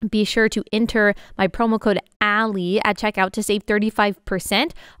 Be sure to enter my promo code Allie at checkout to save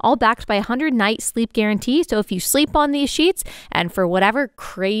 35%, all backed by a 100-night sleep guarantee. So if you sleep on these sheets and for whatever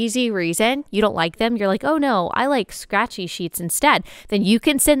crazy reason you don't like them, you're like, oh no, I like scratchy sheets instead, then you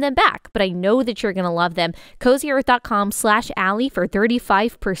can send them back. But I know that you're going to love them. CozyEarth.com/Allie for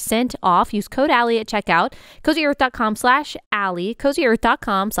 35% off. Use code Allie at checkout. CozyEarth.com/Allie.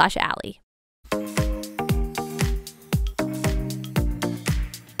 CozyEarth.com/Allie.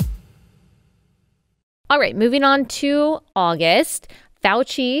 All right, moving on to August.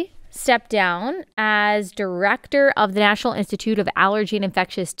 Fauci stepped down as director of the National Institute of Allergy and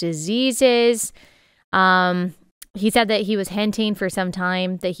Infectious Diseases. He said that he was hinting for some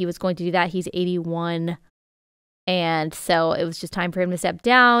time that he was going to do that. He's 81. And so it was just time for him to step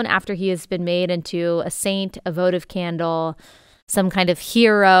down after he has been made into a saint, a votive candle, some kind of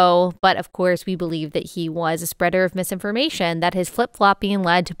hero. But of course, we believe that he was a spreader of misinformation, that his flip-flopping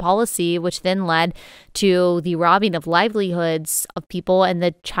led to policy, which then led to the robbing of livelihoods of people and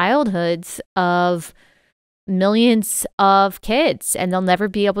the childhoods of millions of kids. And they'll never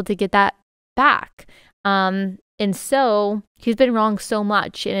be able to get that back. And so he's been wrong so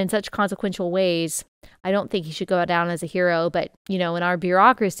much and in such consequential ways. I don't think he should go down as a hero, but you know, in our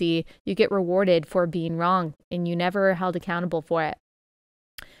bureaucracy, you get rewarded for being wrong and you never are held accountable for it.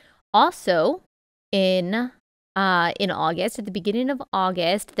 Also, in August, at the beginning of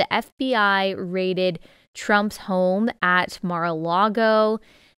August, the FBI raided Trump's home at Mar-a-Lago,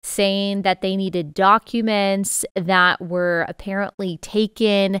 saying that they needed documents that were apparently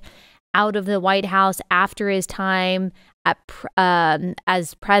taken out of the White House after his time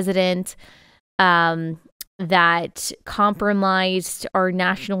as president, that compromised our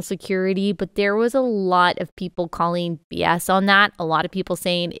national security. But there was a lot of people calling BS on that. A lot of people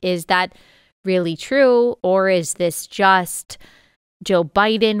saying, is that really true? Or is this just Joe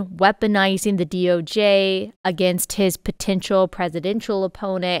Biden weaponizing the DOJ against his potential presidential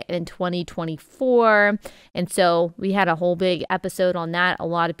opponent in 2024? And so we had a whole big episode on that. A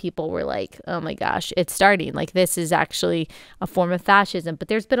lot of people were like, oh my gosh, it's starting. Like, this is actually a form of fascism. But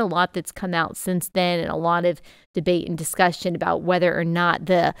there's been a lot that's come out since then, and a lot of debate and discussion about whether or not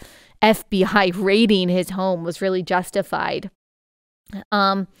the FBI raiding his home was really justified.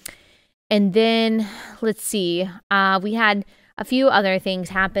 And then let's see, we had a few other things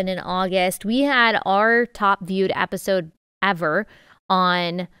happen in August. We had our top viewed episode ever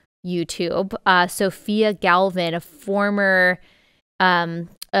on YouTube. Sophia Galvin, a former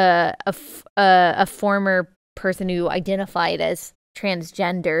person who identified as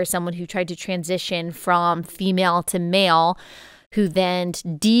transgender, someone who tried to transition from female to male, who then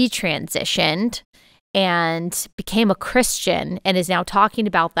detransitioned and became a Christian and is now talking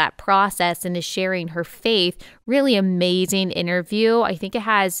about that process and is sharing her faith. Really amazing interview. I think it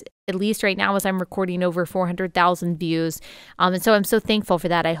has, at least right now as I'm recording, over 400,000 views. And so I'm so thankful for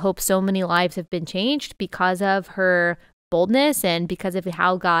that. I hope so many lives have been changed because of her boldness and because of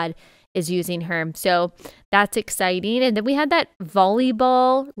how God is using her. So that's exciting. And then we had that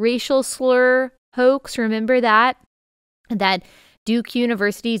volleyball racial slur hoax. Remember that? That Duke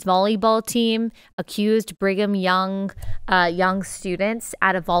University's volleyball team accused Brigham Young students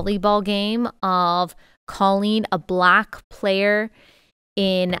at a volleyball game of calling a black player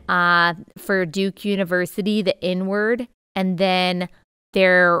for Duke University the N-word. And then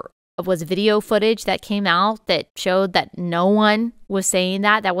there was video footage that came out that showed that no one was saying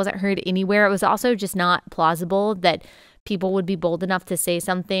that. That wasn't heard anywhere. It was also just not plausible that people would be bold enough to say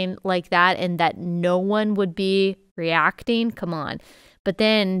something like that and that no one would be reacting. Come on. But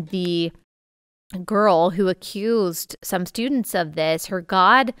then the girl who accused some students of this, her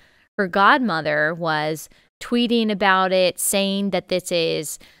godmother was tweeting about it, saying that this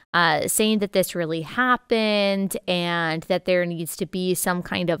really happened and that there needs to be some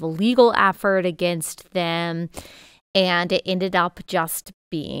kind of legal effort against them. And it ended up just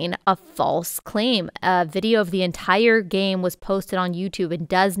being a false claim. A video of the entire game was posted on YouTube and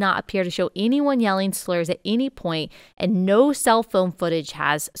does not appear to show anyone yelling slurs at any point, and no cell phone footage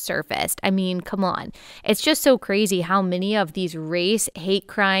has surfaced. I mean, come on. It's just so crazy how many of these race hate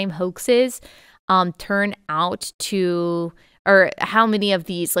crime hoaxes turn out to, or how many of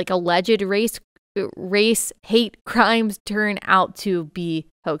these like alleged race hate crimes turn out to be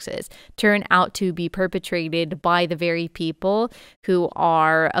hoaxes, turn out to be perpetrated by the very people who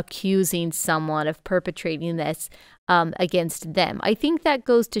are accusing someone of perpetrating this against them. I think that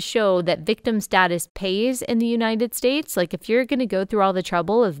goes to show that victim status pays in the United States. Like, if you're going to go through all the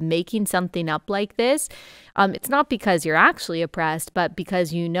trouble of making something up like this, it's not because you're actually oppressed, but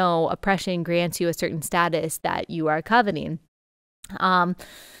because you know oppression grants you a certain status that you are coveting.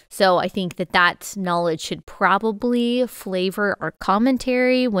 So I think that knowledge should probably flavor our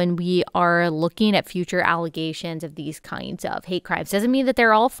commentary when we are looking at future allegations of these kinds of hate crimes. Doesn't mean that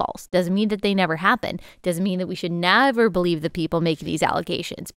they're all false. Doesn't mean that they never happen. Doesn't mean that we should never believe the people making these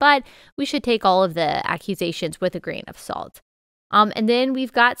allegations. But we should take all of the accusations with a grain of salt. And then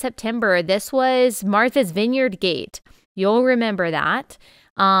we've got September. This was Martha's Vineyard Gate. You'll remember that.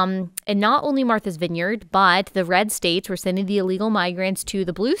 And not only Martha's Vineyard, but the red states were sending the illegal migrants to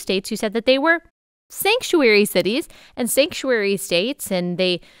the blue states who said that they were sanctuary cities and sanctuary states. And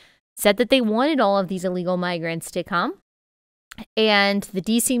they said that they wanted all of these illegal migrants to come. And the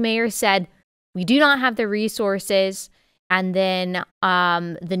DC mayor said, we do not have the resources. And then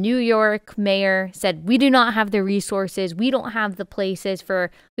the New York mayor said, we do not have the resources. We don't have the place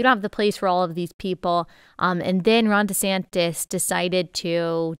for all of these people. And then Ron DeSantis decided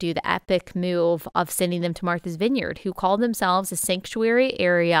to do the epic move of sending them to Martha's Vineyard, who called themselves a sanctuary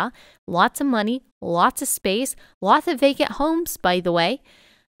area. Lots of money, lots of space, lots of vacant homes, by the way.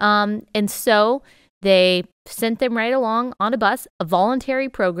 And so they sent them right along on a bus, a voluntary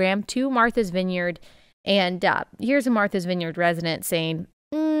program to Martha's Vineyard. And here's a Martha's Vineyard resident saying,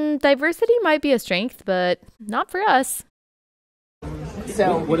 diversity might be a strength, but not for us.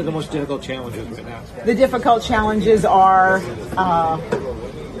 So, what are the most difficult challenges right now? The difficult challenges are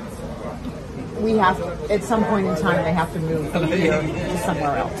we have, at some point in time, they have to move from here to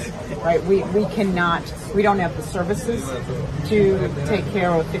somewhere else, right? We don't have the services to take care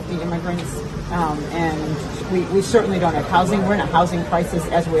of 50 immigrants, and we certainly don't have housing. We're in a housing crisis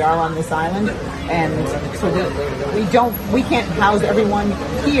as we are on this island, and so we can't house everyone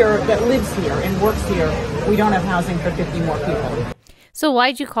here that lives here and works here. We don't have housing for 50 more people. So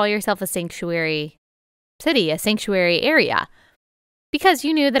why'd you call yourself a sanctuary city, a sanctuary area? Because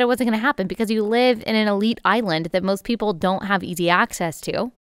you knew that it wasn't going to happen, because you live in an elite island that most people don't have easy access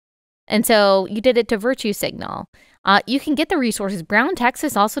to. And so you did it to virtue signal. You can get the resources. Brown,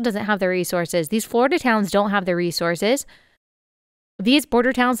 Texas also doesn't have the resources. These Florida towns don't have the resources. These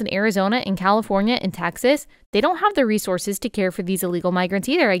border towns in Arizona and California and Texas, they don't have the resources to care for these illegal migrants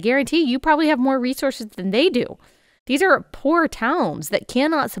either. I guarantee you probably have more resources than they do. These are poor towns that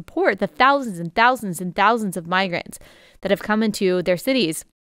cannot support the thousands and thousands and thousands of migrants that have come into their cities.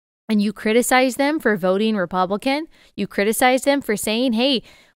 And you criticize them for voting Republican. You criticize them for saying, hey,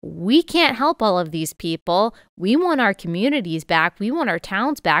 we can't help all of these people. We want our communities back. We want our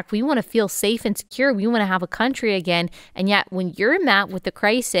towns back. We want to feel safe and secure. We want to have a country again. And yet when you're met with the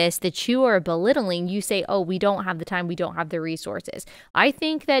crisis that you are belittling, you say, oh, we don't have the time. We don't have the resources. I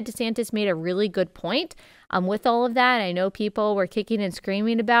think that DeSantis made a really good point with all of that. I know people were kicking and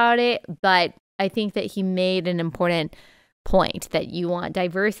screaming about it, but I think that he made an important point that you want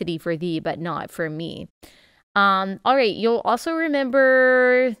diversity for thee, but not for me. All right, you'll also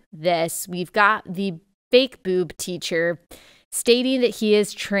remember this. We've got the fake boob teacher stating that he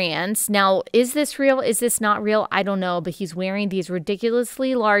is trans. Now, is this real? Is this not real? I don't know, but he's wearing these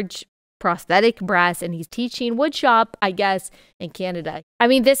ridiculously large prosthetic breasts and he's teaching woodshop, I guess, in Canada. I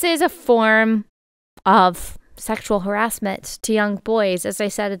mean, this is a form of sexual harassment to young boys, as I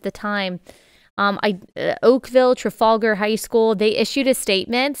said at the time. Oakville, Trafalgar High School, they issued a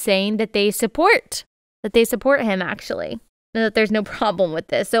statement saying that they support him, actually, and that there's no problem with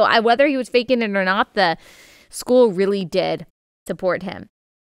this. So whether he was faking it or not, the school really did support him.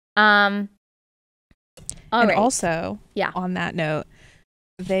 Also, on that note,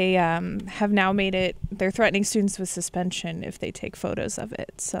 they have now made it, they're threatening students with suspension if they take photos of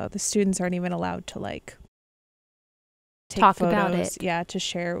it. So the students aren't even allowed to take talk photos, about it. Yeah, to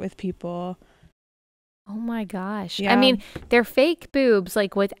share it with people. Oh my gosh. Yeah. I mean, they're fake boobs,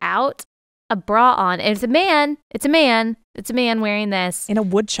 without a bra on. And it's a man wearing this. In a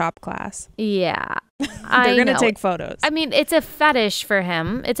woodshop class. Yeah. They're going to take photos. I mean, it's a fetish for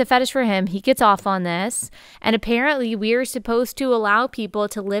him. He gets off on this. And apparently we are supposed to allow people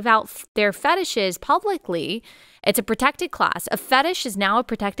to live out their fetishes publicly. It's a protected class. A fetish is now a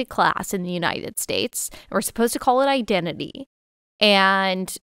protected class in the United States. We're supposed to call it identity.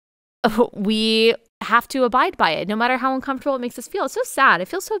 And we have to abide by it, no matter how uncomfortable it makes us feel. It's so sad. I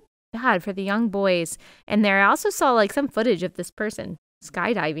feel so bad for the young boys. And there I also saw some footage of this person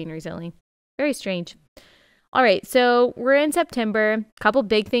skydiving recently. Very strange. All right, so we're in September. A couple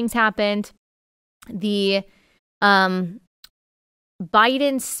big things happened. The Biden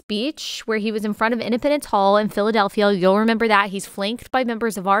speech where he was in front of Independence Hall in Philadelphia. You'll remember that. He's flanked by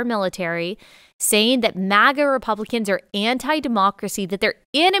members of our military saying that MAGA Republicans are anti-democracy, that they're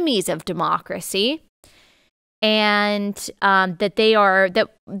enemies of democracy, and that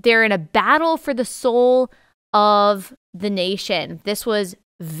they're in a battle for the soul of the nation. This was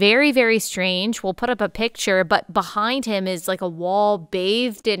very, very strange. We'll put up a picture, but behind him is like a wall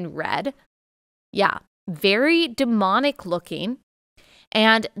bathed in red. Yeah, very demonic looking.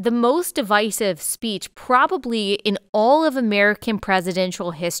 And the most divisive speech probably in all of American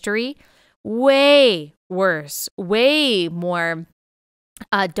presidential history. Way worse, way more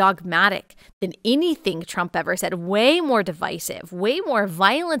dogmatic than anything Trump ever said. Way more divisive, way more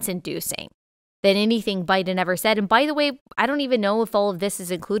violence-inducing than anything Biden ever said. And by the way, I don't even know if all of this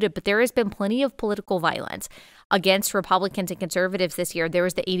is included, but there has been plenty of political violence against Republicans and conservatives this year. There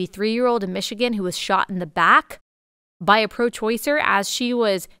was the 83-year-old in Michigan who was shot in the back by a pro-choicer as she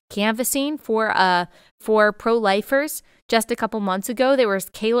was canvassing for pro-lifers just a couple months ago. There was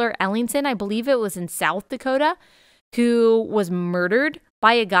Kaylor Ellingson, I believe it was in South Dakota, who was murdered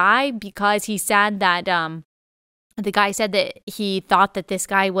by a guy because he said that the guy said that he thought that this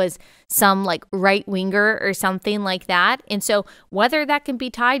guy was some like right winger or something like that. And so whether that can be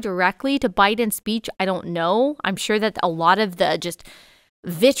tied directly to Biden's speech, I don't know. I'm sure that a lot of the just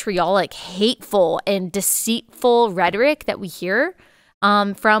vitriolic, hateful, and deceitful rhetoric that we hear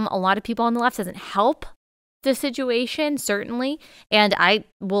from a lot of people on the left doesn't help the situation, certainly. And I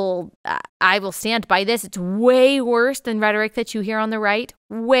will stand by this. It's way worse than rhetoric that you hear on the right.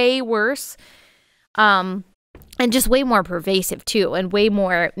 Way worse. And just way more pervasive too, and way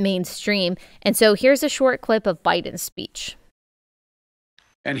more mainstream. And so here's a short clip of Biden's speech.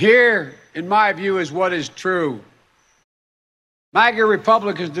 And here, in my view, is what is true. MAGA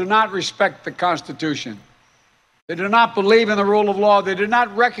Republicans do not respect the Constitution. They do not believe in the rule of law. They do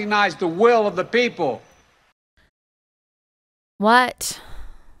not recognize the will of the people. What?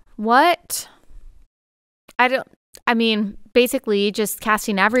 Basically just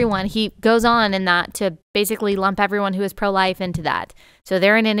casting everyone. He goes on in that to basically lump everyone who is pro-life into that. So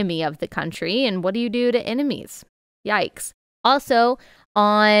they're an enemy of the country. And what do you do to enemies? Yikes. Also,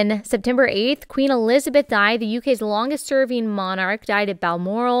 on September 8th, Queen Elizabeth died. The UK's longest-serving monarch died at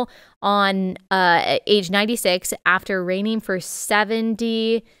Balmoral on age 96 after reigning for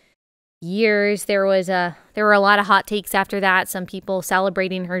 70 years. There were a lot of hot takes after that. Some people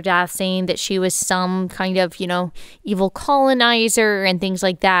celebrating her death, saying that she was some kind of, evil colonizer and things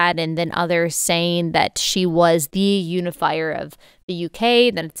like that. And then others saying that she was the unifier of the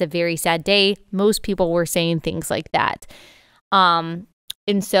UK, that it's a very sad day. Most people were saying things like that. And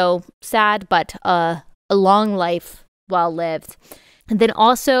so sad, but a long life well lived. And then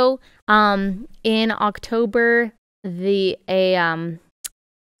also in October,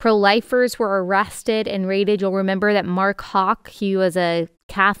 pro-lifers were arrested and raided. You'll remember that Mark Hawk, he was a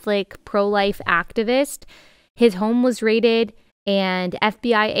Catholic pro-life activist. His home was raided and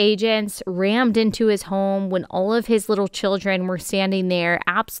FBI agents rammed into his home when all of his little children were standing there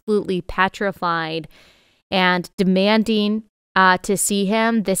absolutely petrified and demanding to see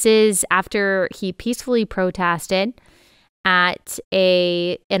him. This is after he peacefully protested at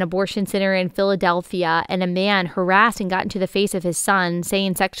an abortion center in Philadelphia, and a man harassed and got into the face of his son,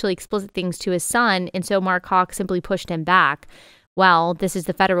 saying sexually explicit things to his son, and so Mark Hawk simply pushed him back. Well, this is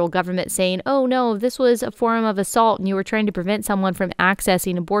the federal government saying, oh no, this was a form of assault and you were trying to prevent someone from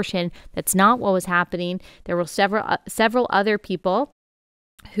accessing abortion. That's not what was happening. There were several other people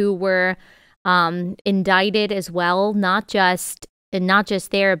who were indicted as well, not just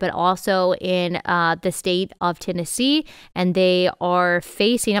there, but also in the state of Tennessee, and they are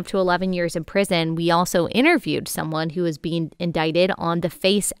facing up to 11 years in prison. We also interviewed someone who is being indicted on the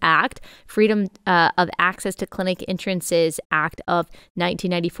FACE Act, Freedom of Access to Clinic Entrances Act of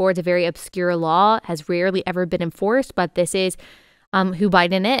 1994. It's a very obscure law, has rarely ever been enforced, but this is who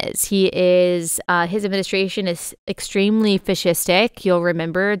Biden is. He is, his administration is extremely fascistic. You'll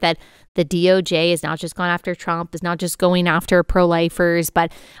remember that the DOJ is not just gone after Trump, is not just going after pro-lifers,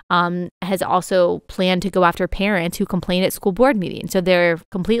 but has also planned to go after parents who complain at school board meetings. So they're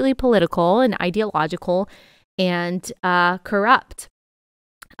completely political and ideological and corrupt.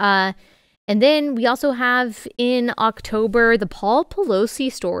 And then we also have in October the Paul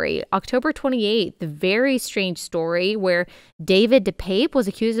Pelosi story, October 28th, the very strange story where David DePape was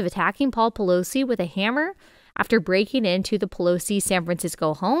accused of attacking Paul Pelosi with a hammer after breaking into the Pelosi San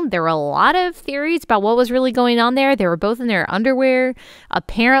Francisco home. There were a lot of theories about what was really going on there. They were both in their underwear.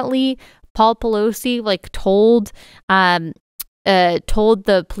 Apparently, Paul Pelosi told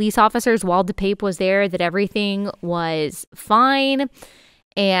the police officers while DePape was there that everything was fine.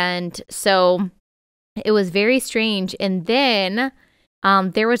 And so it was very strange. And then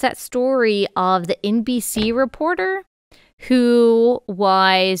there was that story of the NBC reporter who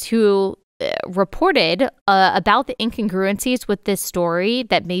reported about the incongruencies with this story,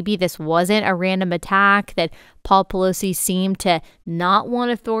 that maybe this wasn't a random attack, that Paul Pelosi seemed to not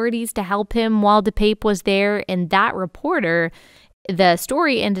want authorities to help him while DePape was there. And that reporter, the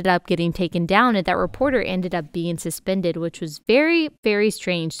story ended up getting taken down, and that reporter ended up being suspended, which was very, very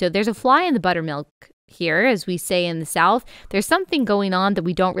strange. So there's a fly in the buttermilk here, as we say in the South. There's something going on that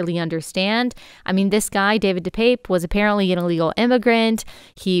we don't really understand. I mean, this guy, David DePape, was apparently an illegal immigrant.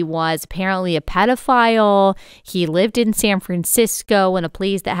 He was apparently a pedophile. He lived in San Francisco in a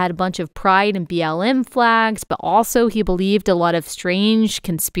place that had a bunch of pride and BLM flags, but also he believed a lot of strange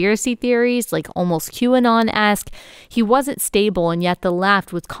conspiracy theories, like almost QAnon-esque. He wasn't stable, and yet the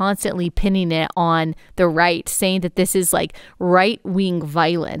left was constantly pinning it on the right, saying that this is like right-wing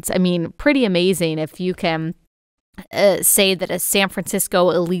violence. I mean, pretty amazing if you can say that a San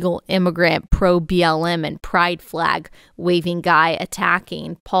Francisco illegal immigrant, pro-BLM and pride flag waving guy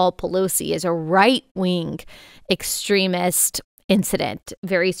attacking Paul Pelosi is a right-wing extremist incident.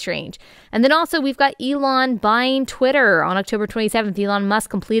 Very strange. And then also we've got Elon buying Twitter. On October 27th, Elon Musk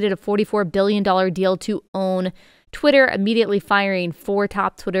completed a $44 billion deal to own Twitter, immediately firing 4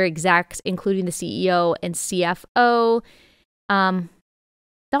 top Twitter execs, including the CEO and CFO.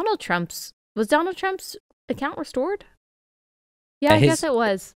 Was Donald Trump's account restored? Yeah, I guess it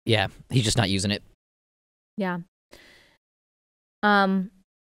was. Yeah, he's just not using it. Yeah.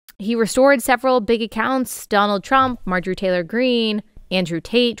 He restored several big accounts: Donald Trump, Marjorie Taylor Greene, Andrew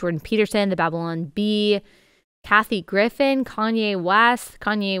Tate, Jordan Peterson, the Babylon Bee, Kathy Griffin, Kanye West.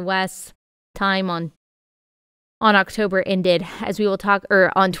 Kanye West's time on October ended, as we will talk,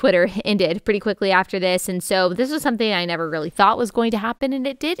 or on Twitter ended pretty quickly after this. And so this was something I never really thought was going to happen, and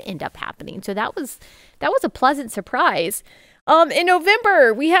it did end up happening. So that was a pleasant surprise. In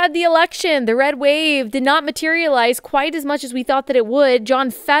November, we had the election. The red wave did not materialize quite as much as we thought that it would.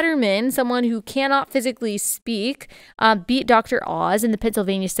 John Fetterman, someone who cannot physically speak, beat Dr. Oz in the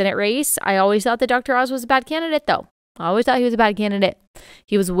Pennsylvania Senate race. I always thought that Dr. Oz was a bad candidate, though. I always thought he was a bad candidate.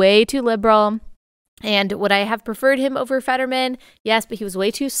 He was way too liberal. And would I have preferred him over Fetterman? Yes, but he was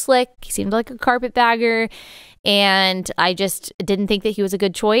way too slick. He seemed like a carpetbagger. And I just didn't think that he was a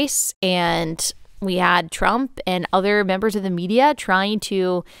good choice. And we had Trump and other members of the media trying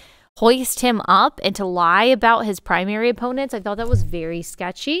to hoist him up and to lie about his primary opponents. I thought that was very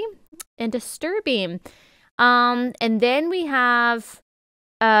sketchy and disturbing. And then we have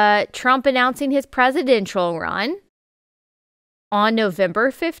Trump announcing his presidential run on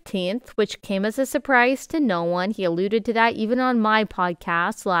November 15th, which came as a surprise to no one. He alluded to that even on my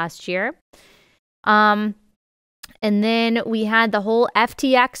podcast last year. And then we had the whole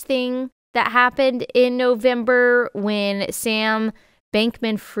FTX thing that happened in November when Sam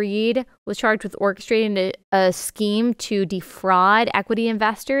Bankman-Fried was charged with orchestrating a scheme to defraud equity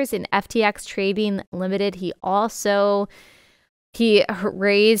investors in FTX Trading Limited. He also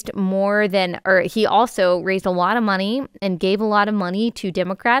raised a lot of money and gave a lot of money to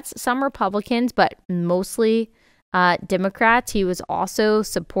Democrats, some Republicans, but mostly Democrats. He was also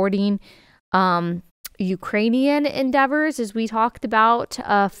supporting Ukrainian endeavors, as we talked about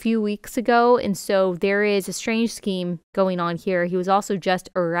a few weeks ago. And so there is a strange scheme going on here. He was also just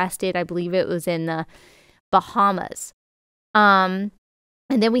arrested. I believe it was in the Bahamas. And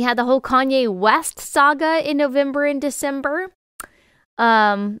then we had the whole Kanye West saga in November and December.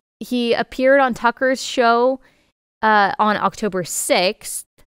 He appeared on Tucker's show on October 6th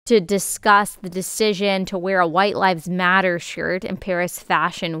to discuss the decision to wear a White Lives Matter shirt in Paris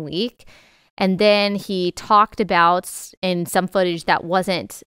Fashion Week. And then he talked about, in some footage that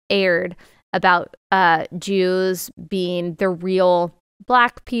wasn't aired, about Jews being the real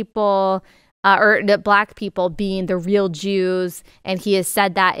black people, or the black people being the real Jews. And he has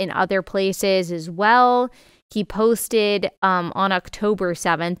said that in other places as well. He posted on October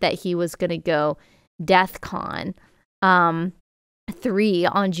 7th that he was going to go DEFCON 3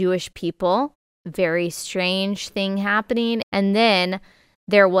 on Jewish people. Very strange thing happening. And then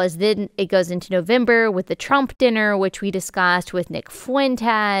it goes into November with the Trump dinner, which we discussed with Nick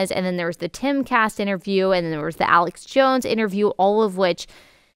Fuentes. And then there was the Timcast interview. And then there was the Alex Jones interview, in all of which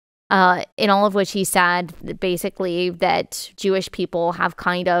he said basically that Jewish people have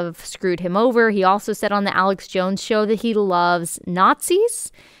kind of screwed him over. He also said on the Alex Jones show that he loves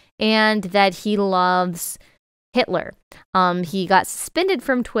Nazis and that he loves Hitler. He got suspended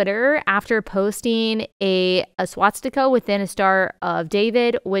from Twitter after posting a swastika within a Star of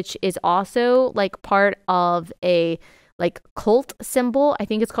David, which is also like part of a cult symbol. I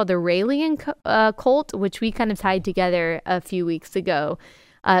think it's called the Raelian cult, which we kind of tied together a few weeks ago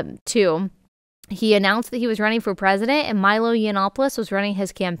too. He announced that he was running for president, and Milo Yiannopoulos was running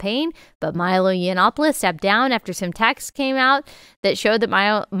his campaign. But Milo Yiannopoulos stepped down after some texts came out that showed that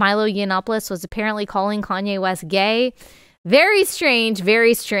Milo Yiannopoulos was apparently calling Kanye West gay. Very strange,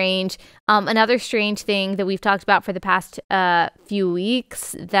 very strange. Another strange thing that we've talked about for the past few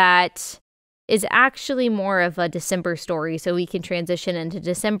weeks that is actually more of a December story, so we can transition into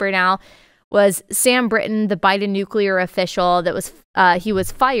December now, was Sam Brinton, the Biden nuclear official that was he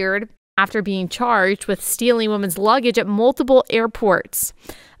was fired after being charged with stealing women's luggage at multiple airports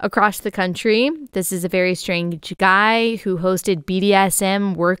across the country. This is a very strange guy who hosted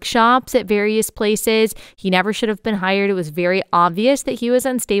BDSM workshops at various places. He never should have been hired. It was very obvious that he was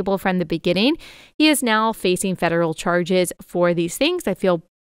unstable from the beginning. He is now facing federal charges for these things. I feel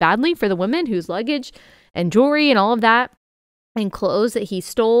badly for the women whose luggage and jewelry and all of that and clothes that he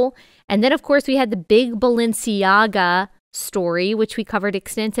stole. And then, of course, we had the big Balenciaga story, which we covered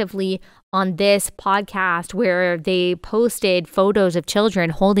extensively on this podcast, where they posted photos of children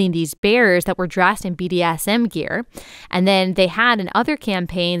holding these bears that were dressed in BDSM gear. And then they had in other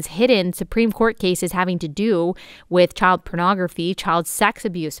campaigns hidden Supreme Court cases having to do with child pornography, child sex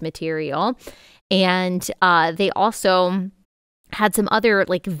abuse material. And they also had some other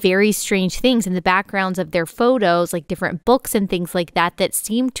like very strange things in the backgrounds of their photos, like different books and things like that, that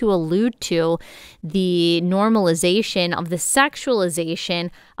seemed to allude to the normalization of the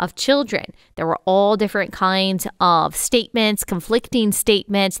sexualization of children. There were all different kinds of statements, conflicting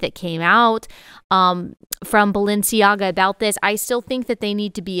statements that came out from Balenciaga about this. I still think that they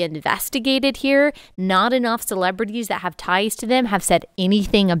need to be investigated here. Not enough celebrities that have ties to them have said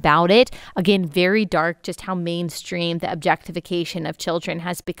anything about it. Again, very dark just how mainstream the objectification of children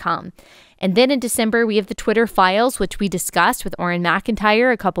has become. And then in December, we have the Twitter files, which we discussed with Orrin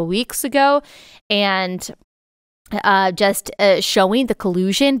McIntyre a couple weeks ago. And just showing the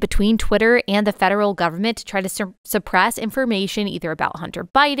collusion between Twitter and the federal government to try to suppress information either about Hunter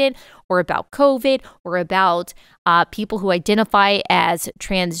Biden or about COVID or about people who identify as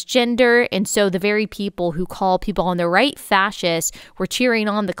transgender. And so the very people who call people on the right fascists were cheering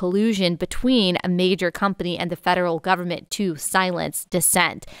on the collusion between a major company and the federal government to silence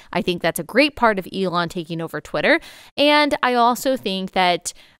dissent. I think that's a great part of Elon taking over Twitter. And I also think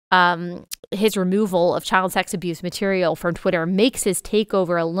that his removal of child sex abuse material from Twitter makes his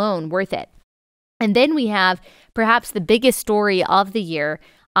takeover alone worth it. And then we have perhaps the biggest story of the year,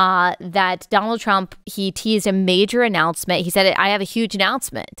 that Donald Trump, he teased a major announcement. He said, I have a huge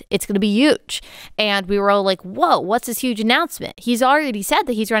announcement. It's going to be huge. And we were all like, whoa, what's this huge announcement? He's already said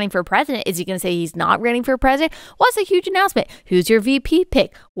that he's running for president. Is he going to say he's not running for president? What's a huge announcement? Who's your VP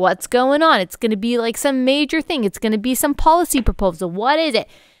pick? What's going on? It's going to be like some major thing. It's going to be some policy proposal. What is it?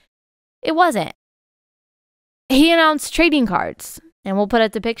 It wasn't. He announced trading cards, and we'll put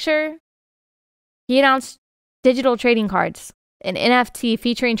up the picture. He announced digital trading cards, an NFT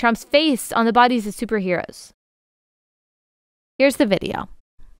featuring Trump's face on the bodies of superheroes. Here's the video.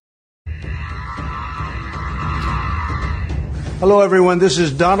 Hello, everyone. This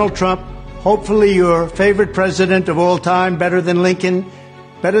is Donald Trump, hopefully your favorite president of all time, better than Lincoln,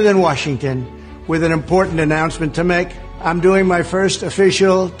 better than Washington, with an important announcement to make. I'm doing my first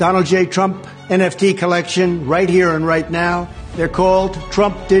official Donald J. Trump NFT collection right here and right now. They're called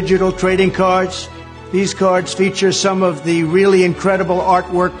Trump Digital Trading Cards. These cards feature some of the really incredible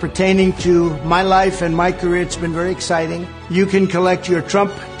artwork pertaining to my life and my career. It's been very exciting. You can collect your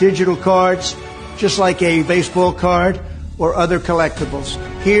Trump digital cards just like a baseball card or other collectibles.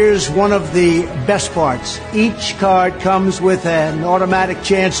 Here's one of the best parts. Each card comes with an automatic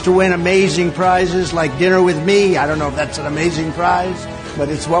chance to win amazing prizes like dinner with me. I don't know if that's an amazing prize, but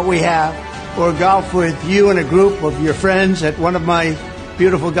it's what we have. Or golf with you and a group of your friends at one of my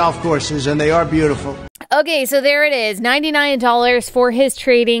beautiful golf courses, and they are beautiful. Okay, so there it is, $99 for his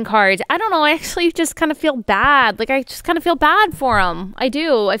trading cards. I don't know, I actually just kind of feel bad. Like, I just kind of feel bad for him. I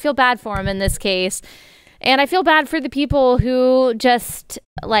do. I feel bad for him in this case. And I feel bad for the people who just,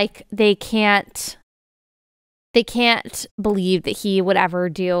 like, they can't believe that he would ever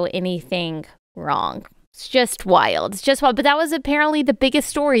do anything wrong. It's just wild. It's just wild. But that was apparently the biggest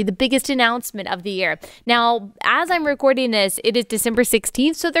story, the biggest announcement of the year. Now, as I'm recording this, it is December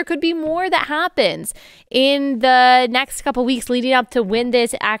 16th, so there could be more that happens in the next couple weeks leading up to when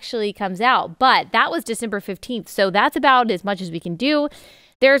this actually comes out. But that was December 15th, so that's about as much as we can do.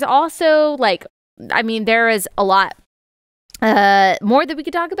 There's also, like, I mean, there is a lot more that we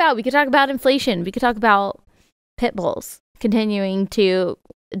could talk about. We could talk about inflation. We could talk about pit bulls continuing to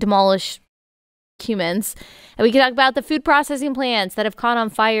demolish humans. And we could talk about the food processing plants that have caught on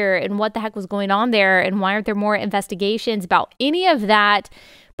fire and what the heck was going on there and why aren't there more investigations about any of that.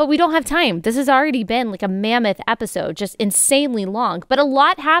 but we don't have time. This has already been like a mammoth episode, just insanely long. But a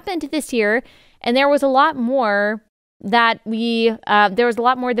lot happened this year, and there was a lot more that we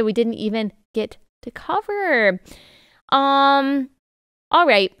didn't even get to cover. All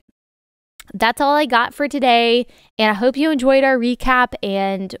right. That's all I got for today, and I hope you enjoyed our recap,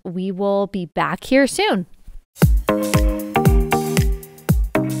 and we will be back here soon.